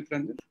 Dr.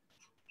 Chitranjan?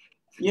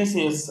 Yes.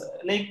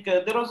 Like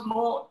there was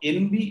no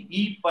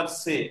NBE per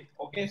se.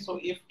 Okay, so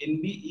if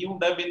NBE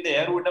would have been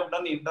there, we would have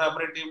done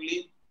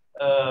intraoperatively,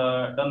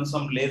 done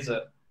some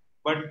laser.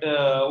 But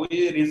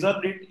we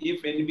reserved it.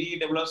 If NBE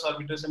develops or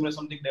vitreous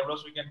something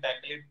develops, we can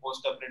tackle it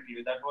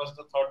post-operatively. That was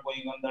the thought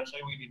going on. That's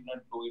why we did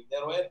not do it.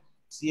 There were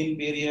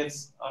CNP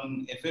areas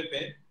on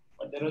FFA,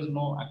 but there was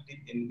no active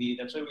NBE.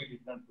 That's why we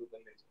did not do the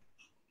laser.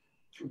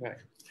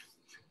 Right.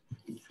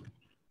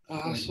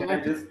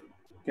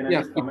 Can I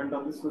just comment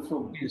on this?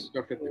 So yes,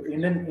 Dr.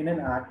 In an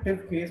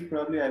active case,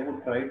 probably I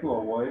would try to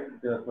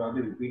avoid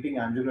probably repeating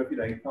angiography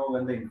right now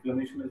when the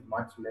inflammation is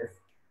much less,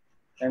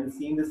 and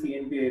seeing the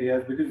CNP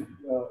areas, because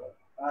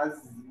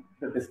as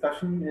the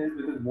discussion is,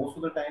 because most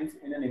of the times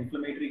in an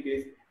inflammatory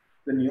case,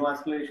 the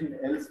neovascularization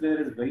elsewhere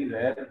is very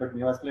rare, but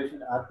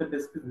neovascularization at the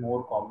disc is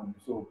more common.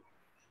 So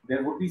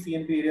there would be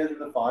CNP areas in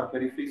the far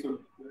periphery. So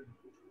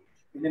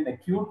in an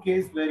acute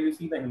case where you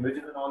see the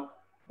hemorrhages and all,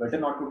 better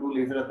not to do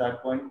laser at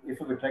that point. If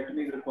a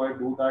vitrectomy is required,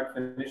 do that,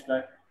 finish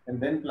that, and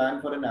then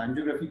plan for an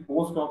angiography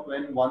post-op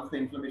once the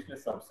inflammation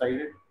is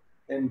subsided,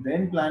 and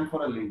then plan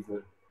for a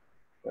laser.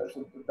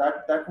 So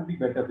that would be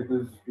better,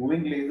 because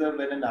doing laser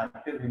when an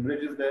active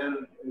hemorrhage is there,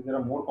 there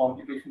are more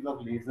complications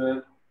of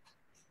laser,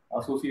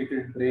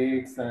 associated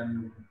breaks,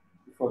 and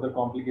further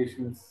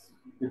complications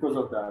because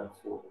of that.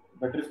 So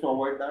better is to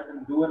avoid that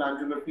and do an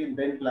angiography and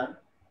then plan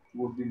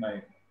would be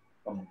my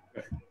comment.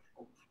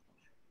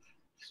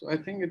 So I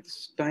think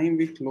it's time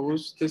we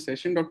close the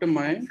session. Dr.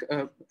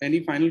 Mayank,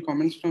 any final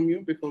comments from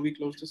you before we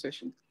close the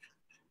session?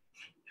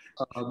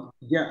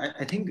 Yeah,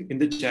 I think in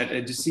the chat,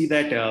 I just see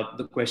that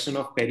the question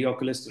of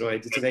periocular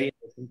steroids, it's a very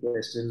interesting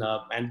question,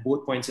 and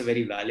both points are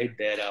very valid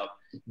there.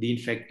 The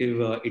infective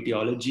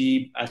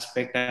etiology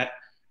aspect,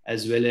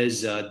 as well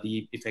as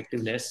the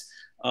effectiveness.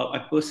 I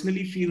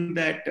personally feel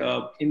that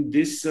in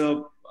this,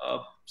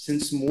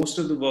 since most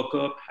of the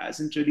workup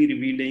hasn't really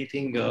revealed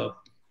anything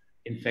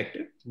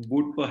infective,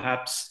 would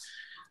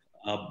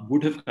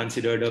have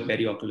considered a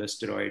periocular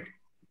steroid.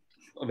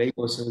 A very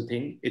personal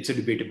thing. It's a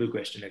debatable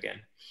question again.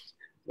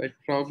 But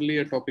probably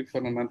a topic for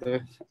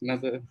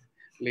another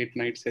late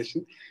night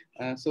session.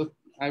 So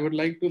I would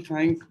like to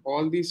thank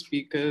all these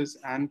speakers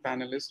and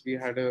panelists. We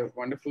had a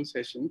wonderful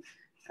session,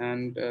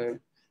 and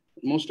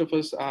most of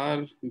us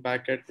are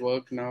back at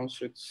work now,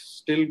 so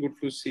it's still good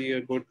to see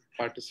a good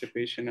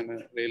participation and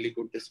a really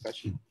good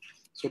discussion.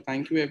 So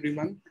thank you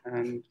everyone,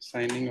 and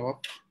signing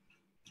off.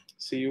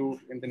 See you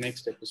in the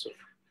next episode.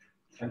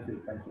 Thank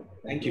you. Thank you.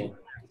 Thank you.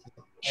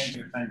 Thank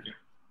you. Thank you.